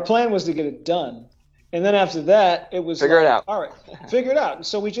 Our plan was to get it done. And then after that, it was figure it out. All right, figure it out. And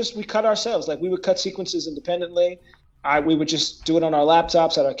so we cut ourselves. Like, we would cut sequences independently. We would just do it on our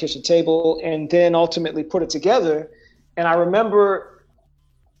laptops at our kitchen table, and then ultimately put it together. And I remember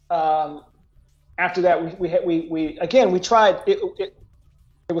after that, we tried.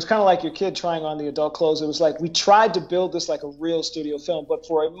 It was kind of like your kid trying on the adult clothes. It was like we tried to build this like a real studio film, but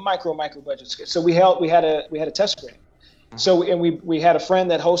for a micro budget scale. So we had a test screening. So we had a friend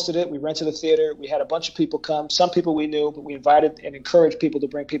that hosted it. We rented a theater. We had a bunch of people come. Some people we knew, but we invited and encouraged people to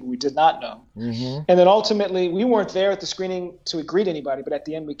bring people we did not know. Mm-hmm. And then ultimately, we weren't there at the screening to greet anybody, but at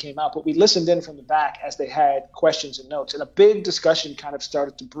the end we came out. But we listened in from the back as they had questions and notes, and a big discussion kind of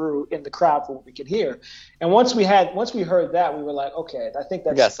started to brew in the crowd for what we could hear. And once we heard that, we were like, okay, I think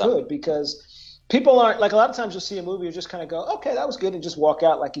that's good, because people aren't like, a lot of times you'll see a movie, you just kind of go, okay, that was good, and just walk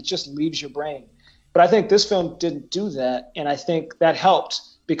out, like it just leaves your brain. But I think this film didn't do that, and I think that helped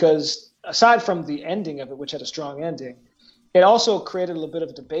because aside from the ending of it, which had a strong ending, it also created a little bit of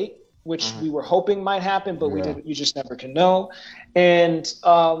a debate, which we were hoping might happen, but we didn't. You just never can know. And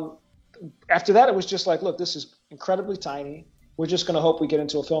after that, it was just like, look, this is incredibly tiny. We're just going to hope we get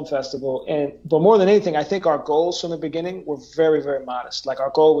into a film festival. But more than anything, I think our goals from the beginning were very, very modest. Like, our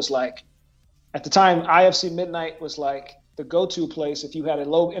goal was like, at the time, IFC Midnight was like the go-to place if you had a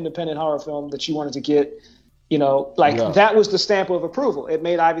low independent horror film that you wanted to get, that was the stamp of approval. It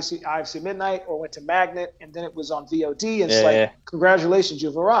made IFC Midnight or went to Magnet, and then it was on VOD, and congratulations,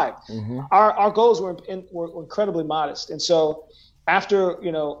 you've arrived. Mm-hmm. Our goals were incredibly modest, and so after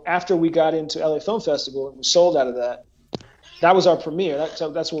we got into LA Film Festival and we sold out of that, that was our premiere.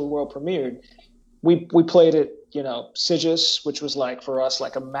 That's when we world premiered. We played it, Sitges, which was like for us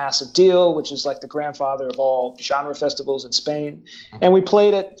like a massive deal, which is like the grandfather of all genre festivals in Spain. And we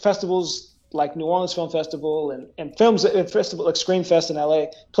played at festivals like New Orleans Film Festival and films at festival like Screen Fest in LA,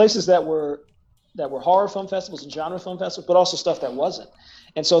 places that were horror film festivals and genre film festivals, but also stuff that wasn't.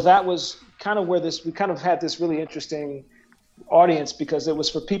 And so that was kind of where we kind of had this really interesting audience, because it was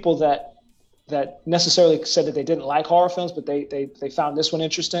for people that necessarily said that they didn't like horror films, but they found this one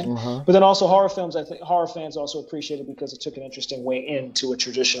interesting. Mm-hmm. But then also horror films, I think horror fans also appreciated because it took an interesting way into a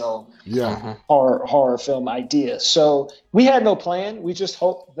traditional horror film idea. So we had no plan. We just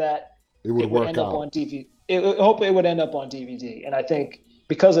hoped that it would end up on DVD. Hope it would end up on DVD. And I think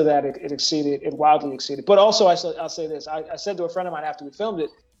because of that, it wildly exceeded. But also, I'll say this. I said to a friend of mine after we filmed it,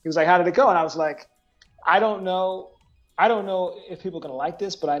 he was like, how did it go? And I was like, I don't know if people are going to like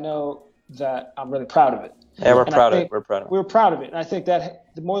this, but I know that I'm really proud of it. Yeah, we're proud of it. We're proud of it. And I think that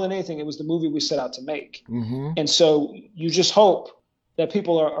more than anything, it was the movie we set out to make. Mm-hmm. And so you just hope that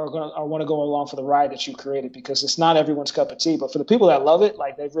people are want to go along for the ride that you created, because it's not everyone's cup of tea. But for the people that love it,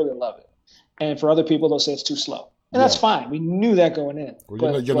 like, they really love it. And for other people, they'll say it's too slow. And that's fine. We knew that going in.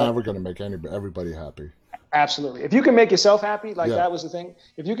 Well, you're never going to make everybody happy. Absolutely. If you can make yourself happy, that was the thing.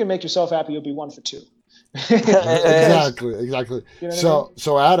 If you can make yourself happy, you'll be 1 for 2. Exactly. You know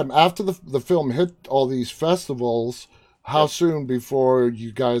so Adam, after the film hit all these festivals, how soon before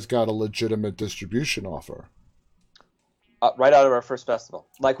you guys got a legitimate distribution offer? Right out of our first festival.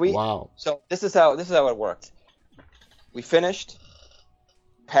 Wow. So this is how it worked. We finished.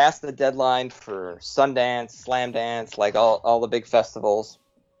 passed the deadline for Sundance, Slam Dance, like all the big festivals.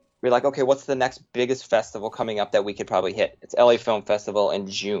 We're like, okay, what's the next biggest festival coming up that we could probably hit? It's LA Film Festival in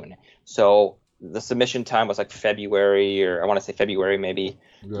June. So the submission time was like February, or I want to say February, maybe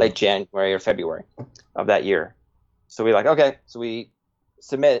late January or February of that year. So we're like, okay, so we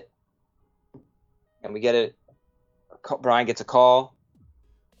submit and we get it. Brian gets a call.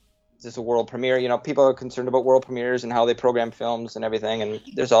 Is this a world premiere? You know, people are concerned about world premieres and how they program films and everything. And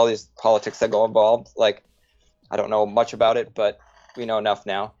there's all these politics that go involved. Like, I don't know much about it, but we know enough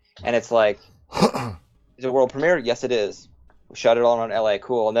now. And it's like, is it a world premiere? Yes, it is. We shot it all around LA.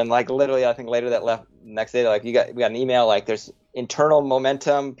 Cool. And then like literally, I think later that next day, like we got an email like there's internal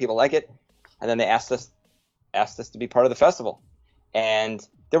momentum. People like it. And then they asked us to be part of the festival. And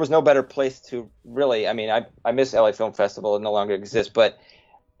there was no better place to really, I mean, I miss LA Film Festival. It no longer exists, but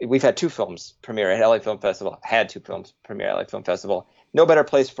we've had 2 films premiere at LA Film Festival, had 2 films premiere at LA Film Festival. No better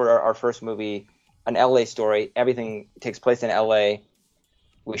place for our first movie, an LA story. Everything takes place in LA.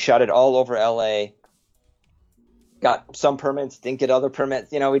 We shot it all over LA. Got some permits, didn't get other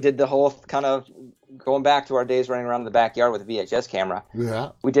permits. You know, we did the whole kind of going back to our days running around in the backyard with a VHS camera. Yeah.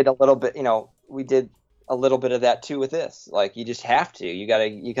 We did a little bit, you know, a little bit of that too with this. Like you just have to. You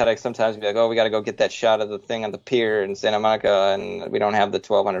gotta sometimes be like, oh, we gotta go get that shot of the thing on the pier in Santa Monica, and we don't have the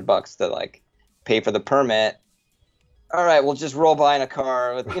 $1,200 to like pay for the permit. All right, we'll just roll by in a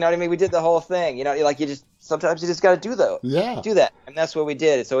car with, you know what I mean? We did the whole thing. You know, like sometimes you just gotta do that, and that's what we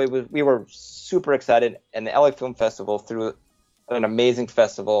did. So we were super excited, and the LA Film Festival threw an amazing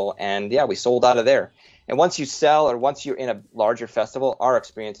festival, and yeah, we sold out of there. And once you sell, or once you're in a larger festival, our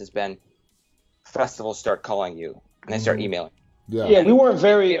experience has been festivals start calling you and they start emailing. Yeah, we weren't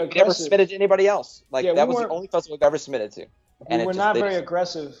very aggressive. Never submitted to anybody else. Like that was the only festival we've ever submitted to. And we were not very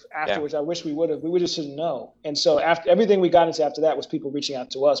aggressive afterwards. I wish we would have. We just didn't know. And so after everything we got into after that was people reaching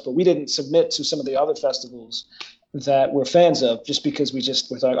out to us, but we didn't submit to some of the other festivals that we're fans of just because we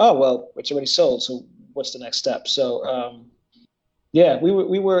thought, oh well, it's already sold, so what's the next step? So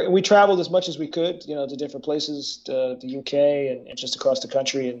we traveled as much as we could, you know, to different places, to the UK and just across the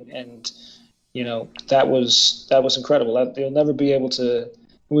country, and you know, that was incredible. You'll never be able to.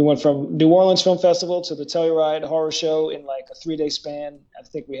 We went from New Orleans Film Festival to the Telluride Horror Show in like a 3-day span. I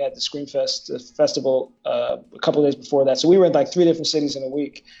think we had the Screamfest festival a couple of days before that. So we were in like 3 different cities in a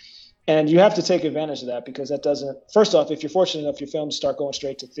week. And you have to take advantage of that because that doesn't. First off, if you're fortunate enough, your films start going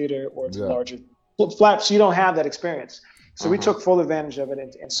straight to theater or to larger flats, so you don't have that experience. So we took full advantage of it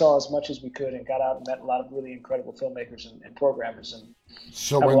and saw as much as we could and got out and met a lot of really incredible filmmakers and programmers and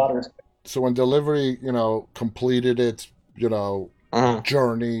have a lot of respect. So when Delivery, you know, completed its, you know,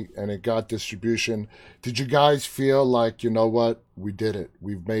 journey and it got distribution, did you guys feel like, you know what, we did it,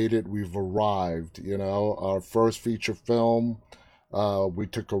 we've made it, we've arrived, you know, our first feature film, we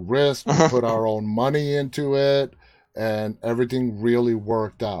took a risk, we put our own money into it, and everything really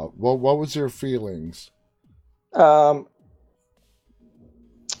worked out? What was your feelings? I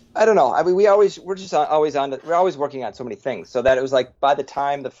don't know. I mean, we're always working on so many things, so that it was like by the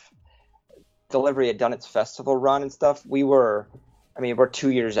time the Delivery had done its festival run and stuff, we're 2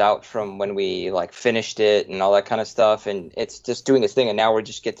 years out from when we like finished it and all that kind of stuff, and it's just doing its thing. And now we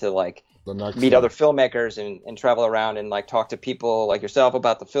just get to like meet other filmmakers and travel around and like talk to people like yourself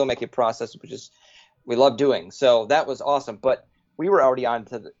about the filmmaking process, which is we love doing. So that was awesome. But we were already on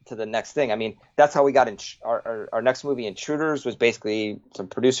to the next thing. I mean, that's how we got in our next movie, Intruders, was basically some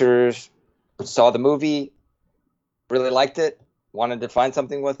producers saw the movie, really liked it, wanted to find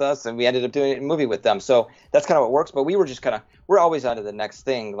something with us, and we ended up doing a movie with them. So that's kind of what works. But we were just we're always on to the next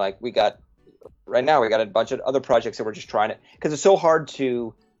thing. Like right now we got a bunch of other projects that we're just trying to, because it's so hard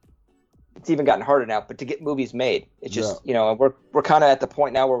to, it's even gotten harder now, but to get movies made, it's just, you know, we're kind of at the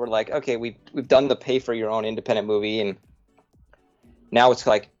point now where we're like, okay, we've done the pay for your own independent movie, and now it's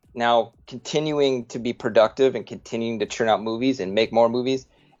like, now continuing to be productive and continuing to churn out movies and make more movies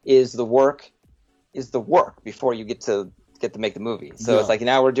is the work before you get to make the movie. So it's like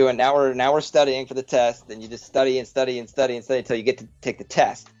now we're studying for the test, and you just study and study and study and study until you get to take the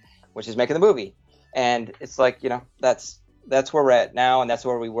test, which is making the movie. And it's like, you know, that's where we're at now, and that's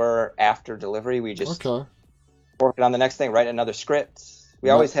where we were after Delivery. We just working on the next thing, writing another script. We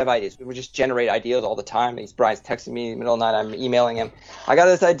always have ideas. We would just generate ideas all the time. Brian's texting me in the middle of the night. I'm emailing him. I got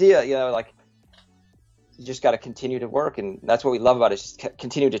this idea, you know, like you just got to continue to work, and that's what we love about it, is just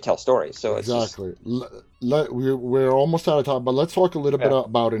continue to tell stories. So it's exactly. We're almost out of time, but let's talk a little bit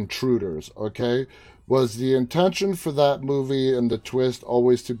about Intruders. Okay, was the intention for that movie and the twist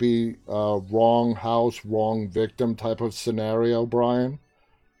always to be wrong house, wrong victim type of scenario, Brian?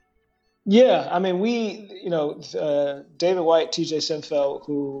 Yeah, I mean, David White, T.J. Sinfeld,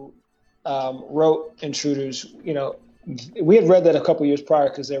 who wrote Intruders, we had read that a couple years prior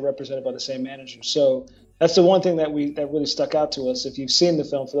because they're represented by the same manager. So that's the one thing that really stuck out to us. If you've seen the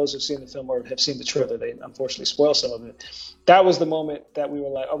film, for those who've seen the film or have seen the trailer, they unfortunately spoil some of it. That was the moment that we were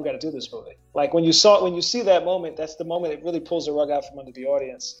like, oh, we got to do this movie. Like when you see that moment, that's the moment it really pulls the rug out from under the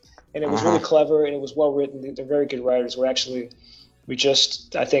audience. And it was really clever and it was well written. They're very good writers. I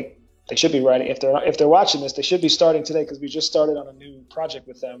think they should be writing. If they're watching this, they should be starting today because we just started on a new project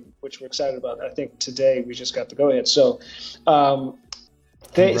with them, which we're excited about. I think today we just got the go ahead. So,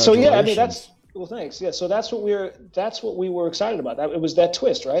 yeah, I mean well, thanks. Yeah, so that's what we were excited about. It was that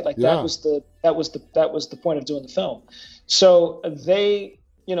twist, right? Like that was the point of doing the film. So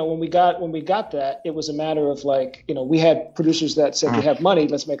when we got that, it was a matter of like, we had producers that said, we have money,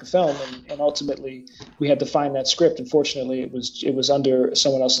 let's make a film. And ultimately we had to find that script. Unfortunately, it was under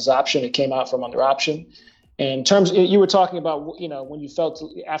someone else's option. It came out from under option. And in terms, you were talking about, when you felt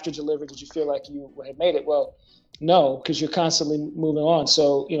after Delivery, did you feel like you had made it? Well, no, because you're constantly moving on.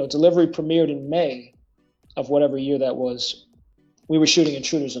 So, Delivery premiered in May of whatever year that was. We were shooting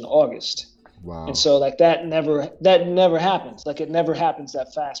Intruders in August. Wow. And so like that never happens. Like it never happens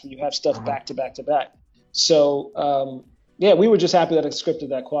that fast when you have stuff back to back to back. So we were just happy that a script of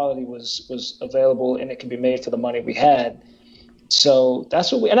that quality was available and it could be made for the money we had. So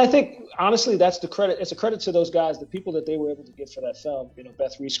that's and I think honestly that's the credit. It's a credit to those guys, the people that they were able to get for that film.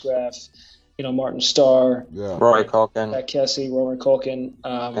 Beth Reescraft, Martin Starr, Rory Culkin, Jack Kessie, Rory Culkin,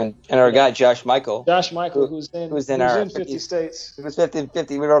 and our guy Josh Michael. Who's in 50 states. It was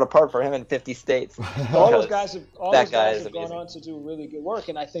 50. We wrote a part for him in 50 states. All those guys have gone on to do really good work,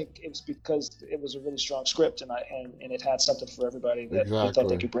 and I think it was because it was a really strong script, and it had something for everybody that they thought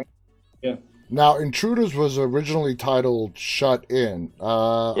they could bring. Yeah. Now, Intruders was originally titled Shut In.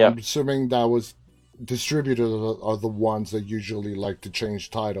 I'm assuming that was distributors are the ones that usually like to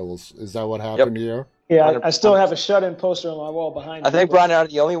change titles. Is that what happened here? Yeah, I still have a Shut-In poster on my wall behind me. I think Brian are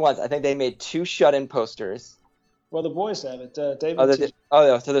the only ones. I think they made 2 Shut-In posters. Well, the boys have it. David.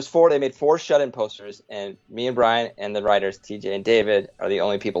 So there's 4. They made 4 Shut-In posters, and me and Brian and the writers TJ and David are the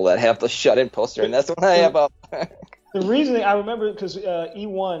only people that have the Shut-In poster, and that's what I have up. The reasoning I remember because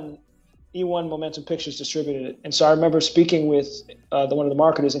E1 Momentum Pictures distributed it, and so I remember speaking with one of the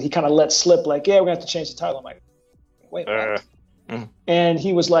marketers, and he kind of let slip like, "Yeah, we're gonna have to change the title." I'm like, "Wait, what?" And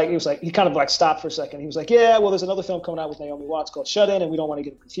he kind of like stopped for a second. He was like, "Yeah, well, there's another film coming out with Naomi Watts called Shut In, and we don't want to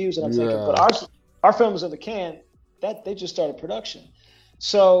get confused." And I'm thinking, but our film is in the can. That they just started production,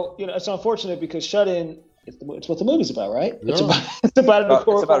 so it's unfortunate because Shut In. It's what the movie's about, right? Yeah. It's about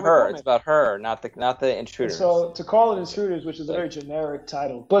her. It's about her, not the Intruders. So to call it Intruders, which is a very generic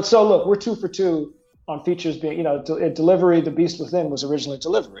title, but so look, we're 2 for 2 on features being, Delivery, The Beast Within was originally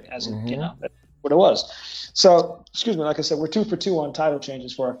Delivery, as in, that's what it was. So, excuse me, like I said, we're 2 for 2 on title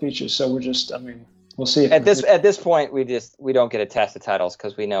changes for our features. So we're just, we'll see. At this point, we don't get attached to titles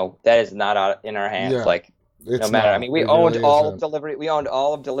because we know that is not out in our hands. Yeah, like no matter. We owned all of Delivery. We owned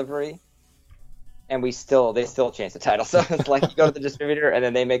all of Delivery. And they still change the title. So it's like you go to the distributor and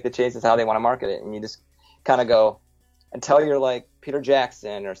then they make the changes how they want to market it. And you just kind of go until you're like Peter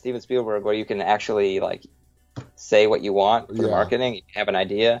Jackson or Steven Spielberg where you can actually like say what you want for the marketing. You have an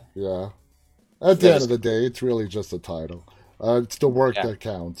idea. Yeah. At the end of the day, it's really just a title. It's the work that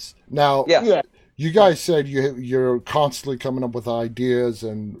counts. Now, you guys said you're constantly coming up with ideas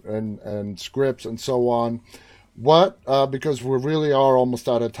and scripts and so on. What, because we really are almost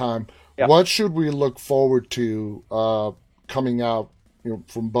out of time, what should we look forward to coming out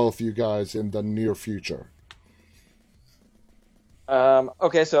from both you guys in the near future?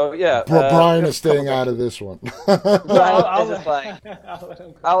 Okay, so Brian is staying out of this one.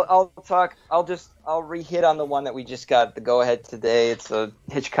 I'll re-hit on the one that we just got the go-ahead today. It's a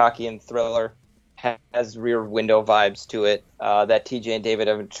Hitchcockian thriller, has Rear Window vibes to it. That TJ and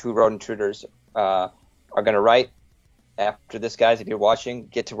David, who wrote Intruders, are going to write after this, guys. If you're watching,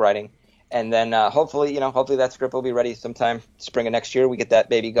 get to writing. And then hopefully that script will be ready sometime spring of next year. We get that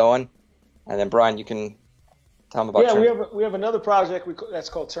baby going, and then Brian, you can tell them about. Yeah, we have another project that's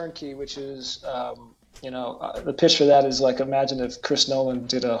called Turnkey, which is the pitch for that is like imagine if Chris Nolan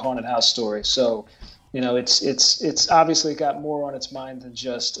did a haunted house story. So it's obviously got more on its mind than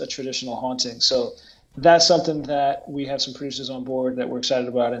just a traditional haunting. So that's something that we have some producers on board that we're excited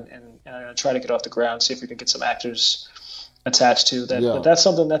about, and try to get off the ground, see if we can get some actors attached to that. But that's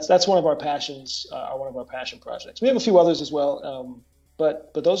something that's one of our passions, one of our passion projects. We have a few others as well,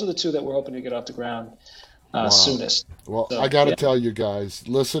 but those are the 2 that we're hoping to get off the ground soonest. Well, so, I got to tell you guys,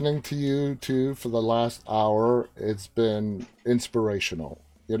 listening to you two for the last hour, it's been inspirational.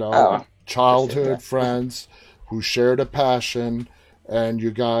 childhood that. friends who shared a passion, and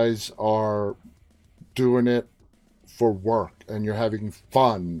you guys are doing it for work, and you're having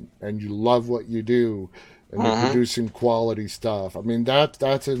fun, and you love what you do, and you're Mm-hmm. producing quality stuff. I mean,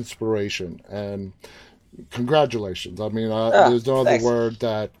 that's inspiration, and congratulations. I mean, Ah, there's no other thanks. word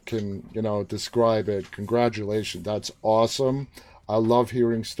that can, describe it. Congratulations. That's awesome. I love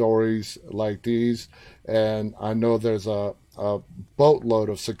hearing stories like these, and I know there's a boatload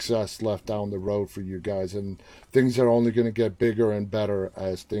of success left down the road for you guys, and things are only going to get bigger and better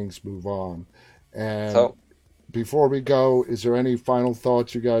as things move on. And So before we go, is there any final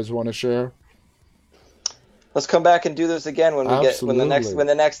thoughts you guys want to share? let's come back and do this again when we get Absolutely.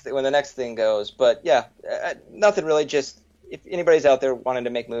 when the next thing goes. But yeah, nothing really. Just if anybody's out there wanting to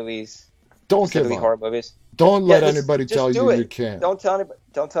make movies, Don't give specifically up. horror movies, Don't yeah, let anybody just tell you do you it. can't. Don't tell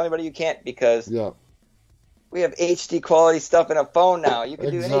anybody you can't, because Yeah, we have HD quality stuff in a phone now. You can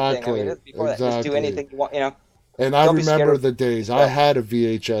do anything. I mean, exactly. before that, just do Exactly. anything you want. And I Don't be scared remember of the be days I self. had a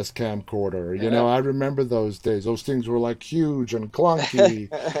VHS camcorder. Yeah. I remember those days. Those things were like huge and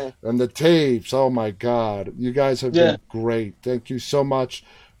clunky. And the tapes, oh my God. You guys have Yeah. been great. Thank you so much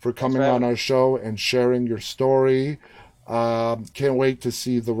for Thanks for coming having on me. our show and sharing your story. Can't wait to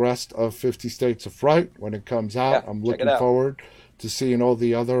see the rest of 50 States of Fright when it comes out. Yeah, I'm check it looking out. forward to seeing all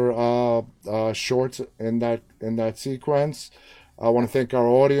the other shorts in that sequence. I want to thank our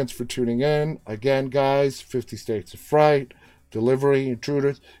audience for tuning in. Again, guys, 50 States of Fright, Delivery,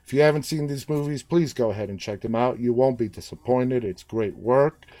 Intruders. If you haven't seen these movies, please go ahead and check them out. You won't be disappointed. It's great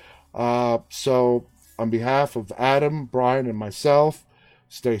work. So, on behalf of Adam, Brian, and myself,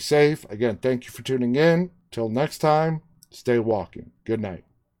 stay safe. Again, thank you for tuning in. Till next time, stay walking. Good night.